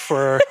well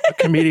for a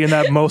comedian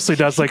that mostly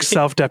does like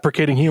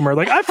self-deprecating humor.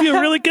 Like, I feel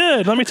really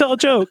good. Let me tell a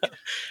joke.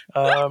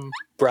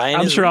 Brian,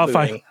 I'm sure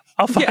rebooting.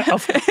 I'll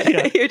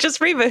find. You're just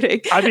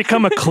rebooting. I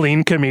become a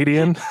clean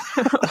comedian.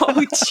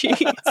 Oh,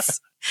 jeez.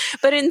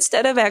 But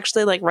instead of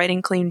actually like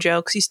writing clean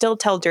jokes, you still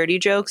tell dirty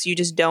jokes. You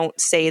just don't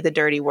say the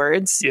dirty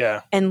words.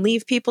 Yeah. And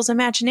leave people's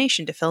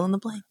imagination to fill in the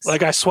blanks.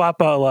 Like I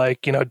swap out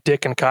like,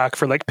 dick and cock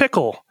for like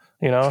pickle,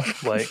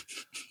 like.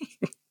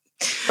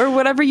 Or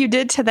whatever you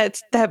did to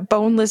that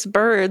boneless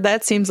bird.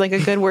 That seems like a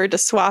good word to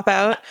swap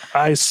out.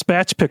 I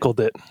spatch pickled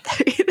it.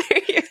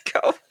 There you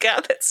go.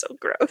 God, that's so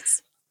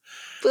gross.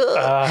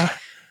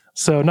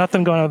 So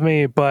nothing going on with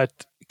me,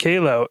 but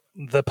Kayla,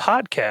 the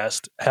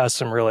podcast has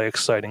some really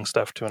exciting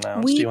stuff to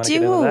announce. Do you want to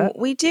get into that?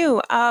 We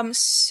do.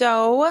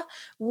 So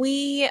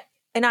we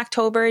in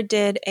October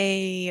did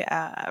a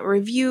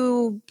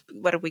review.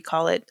 What do we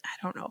call it? I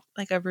don't know,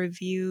 like a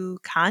review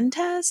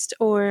contest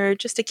or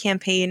just a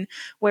campaign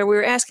where we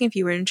were asking if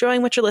you were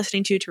enjoying what you're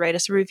listening to write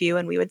us a review,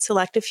 and we would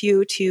select a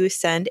few to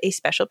send a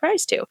special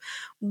prize to.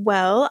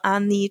 Well,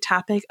 on the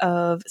topic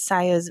of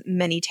Saya's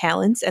many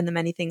talents and the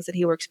many things that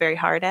he works very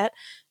hard at,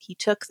 he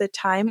took the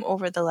time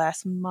over the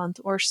last month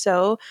or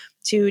so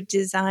to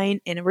design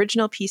an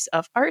original piece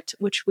of art,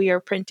 which we are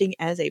printing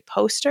as a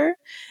poster.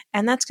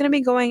 And that's going to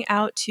be going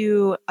out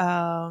to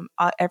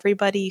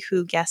everybody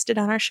who guested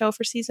on our show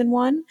for season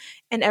 1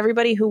 and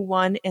everybody who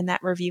won in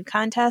that review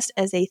contest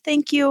as a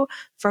thank you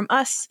from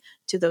us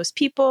to those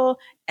people.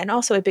 And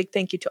also a big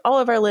thank you to all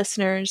of our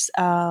listeners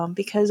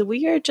because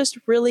we are just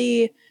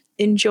really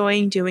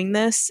enjoying doing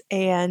this.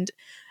 And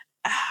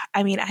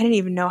I mean, I didn't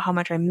even know how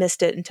much I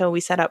missed it until we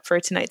set up for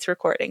tonight's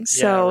recording.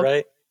 So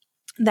right.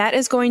 That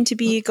is going to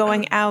be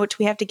going out.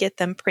 We have to get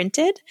them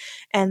printed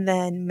and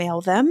then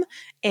mail them.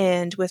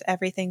 And with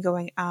everything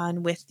going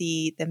on with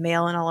the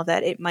mail and all of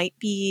that, it might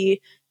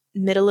be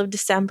middle of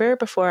December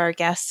before our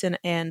guests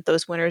and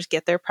those winners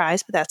get their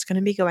prize, but that's going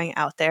to be going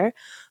out there.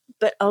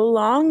 But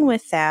along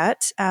with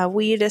that,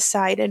 we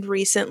decided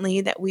recently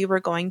that we were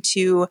going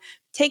to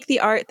take the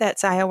art that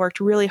Saya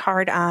worked really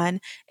hard on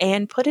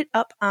and put it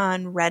up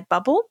on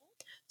Redbubble.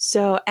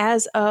 So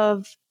as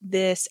of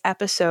this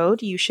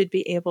episode, you should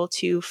be able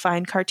to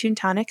find Cartoon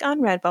Tonic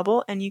on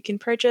Redbubble, and you can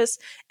purchase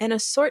an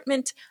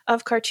assortment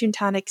of Cartoon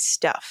Tonic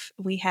stuff.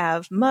 We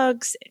have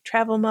mugs,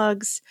 travel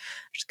mugs,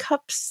 there's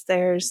cups,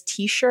 there's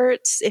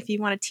t-shirts if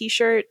you want a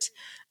t-shirt.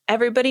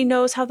 Everybody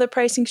knows how the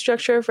pricing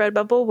structure of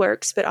Redbubble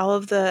works, but all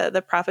of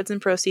the profits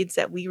and proceeds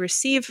that we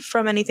receive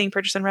from anything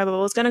purchased on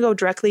Redbubble is going to go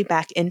directly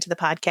back into the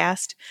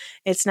podcast.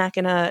 It's not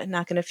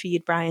gonna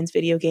feed Brian's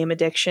video game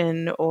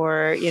addiction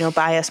or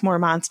buy us more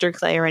Monster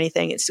Clay or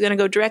anything. It's going to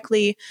go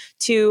directly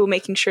to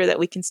making sure that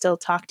we can still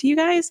talk to you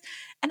guys.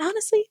 And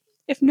honestly,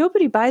 if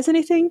nobody buys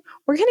anything,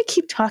 we're going to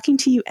keep talking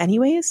to you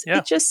anyways. Yeah.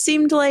 It just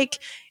seemed like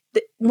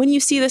when you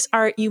see this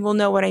art, you will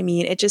know what I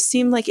mean. It just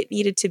seemed like it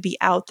needed to be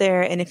out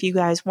there. And if you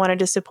guys wanted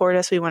to support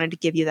us, we wanted to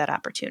give you that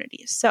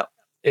opportunity. So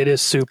it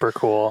is super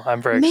cool.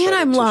 I'm very excited.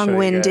 I'm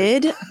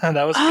long-winded.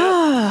 That was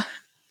good.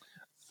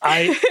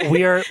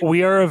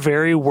 We are a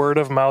very word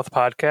of mouth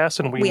podcast,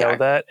 and we know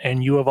that.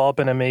 And you have all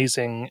been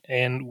amazing.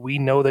 And we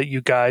know that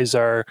you guys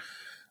are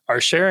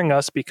sharing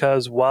us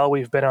because while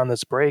we've been on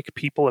this break,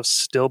 people have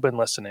still been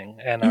listening,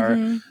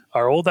 and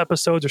our old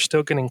episodes are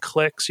still getting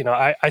clicks.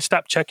 I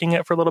stopped checking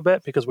it for a little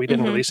bit because we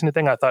didn't release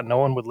anything. I thought no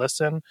one would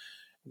listen.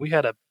 We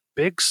had a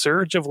big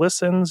surge of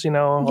listens,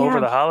 over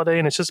the holiday,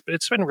 and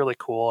it's been really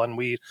cool, and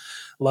we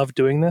love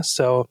doing this.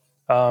 So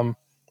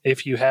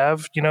if you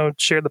have,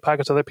 shared the podcast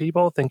with other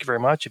people, thank you very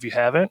much. If you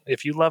haven't,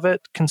 if you love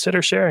it,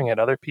 consider sharing it.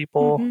 Other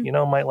people,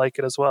 might like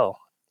it as well.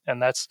 And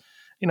that's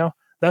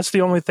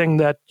the only thing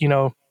that,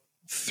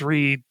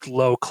 3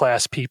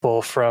 low-class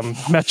people from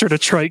Metro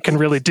Detroit can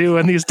really do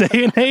in these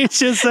day and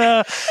age is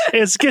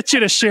get you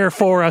to share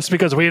for us,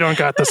 because we don't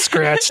got the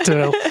scratch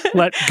to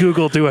let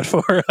Google do it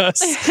for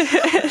us.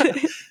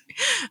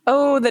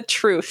 Oh, the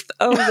truth.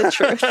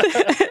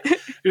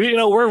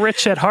 We're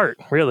rich at heart,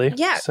 really.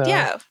 Yeah, so.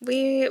 Yeah.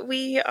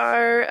 We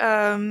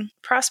are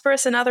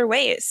prosperous in other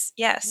ways.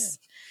 Yes.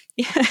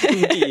 Yeah.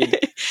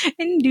 Indeed.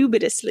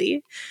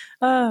 Indubitably.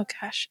 Oh,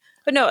 gosh.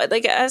 But no,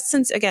 a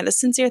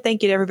sincere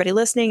thank you to everybody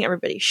listening,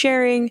 everybody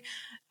sharing.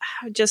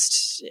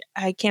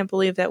 I can't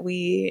believe that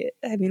we're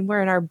in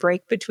our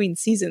break between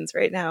seasons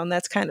right now, and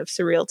that's kind of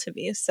surreal to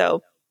me.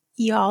 So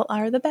y'all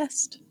are the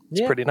best.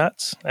 It's pretty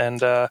nuts.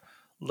 And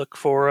look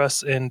for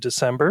us in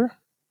December,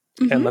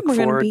 and look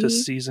forward to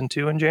season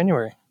 2 in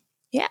January.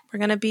 Yeah, we're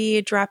going to be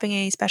dropping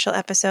a special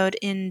episode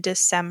in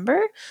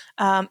December.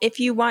 If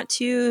you want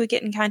to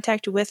get in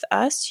contact with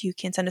us, you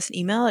can send us an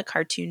email at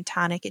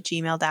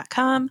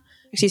cartoontonic@gmail.com.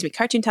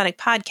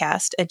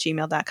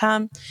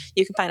 cartoontonicpodcast@gmail.com.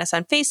 You can find us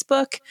on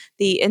Facebook,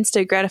 the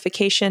Instagram,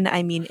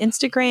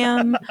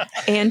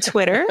 and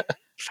Twitter.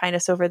 Find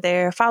us over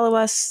there. Follow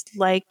us,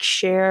 like,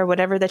 share,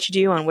 whatever that you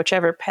do on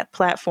whichever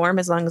platform,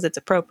 as long as it's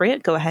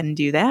appropriate. Go ahead and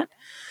do that.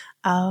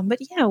 But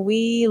yeah,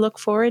 we look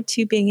forward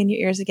to being in your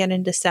ears again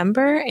in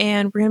December,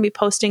 and we're going to be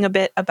posting a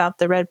bit about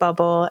the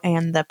Redbubble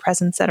and the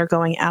presents that are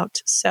going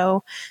out.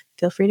 So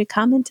feel free to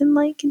comment and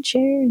like and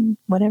share and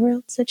whatever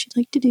else that you'd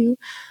like to do.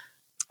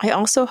 I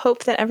also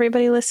hope that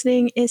everybody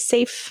listening is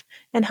safe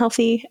and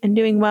healthy and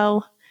doing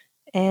well.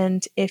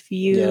 And if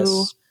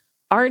you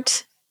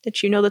aren't,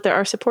 that you know that there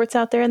are supports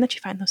out there and that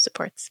you find those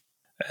supports.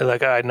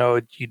 I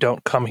know you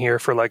don't come here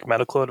for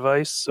medical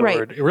advice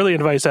or really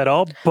advice at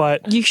all,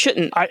 but you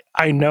shouldn't.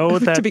 I know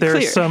that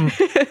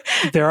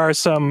there are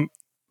some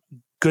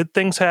good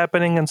things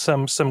happening and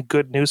some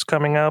good news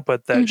coming out,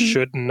 but that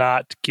should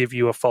not give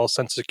you a false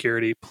sense of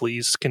security.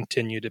 Please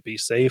continue to be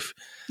safe.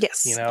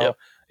 Yes.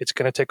 It's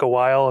going to take a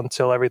while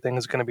until everything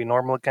is going to be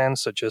normal again.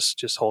 So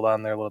just hold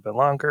on there a little bit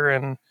longer,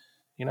 and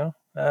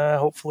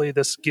hopefully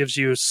this gives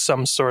you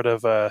some sort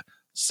of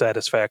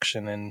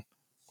satisfaction in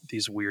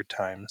these weird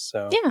times.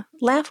 So yeah,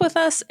 laugh with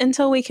us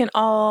until we can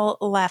all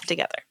laugh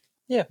together.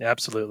 Yeah,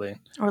 absolutely.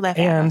 Or laugh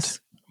at us.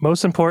 And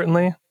most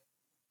importantly,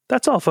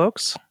 that's all,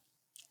 folks.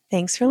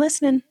 Thanks for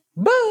listening.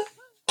 Bye.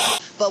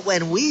 But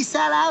when we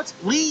sell out,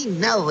 we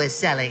know we're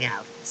selling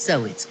out,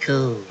 so it's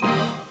cool.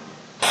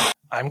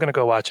 I'm gonna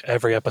go watch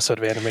every episode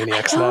of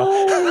Animaniacs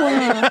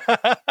now.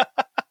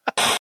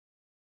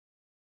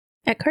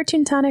 At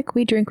Cartoon Tonic,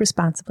 we drink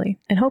responsibly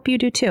and hope you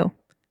do too.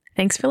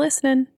 Thanks for listening.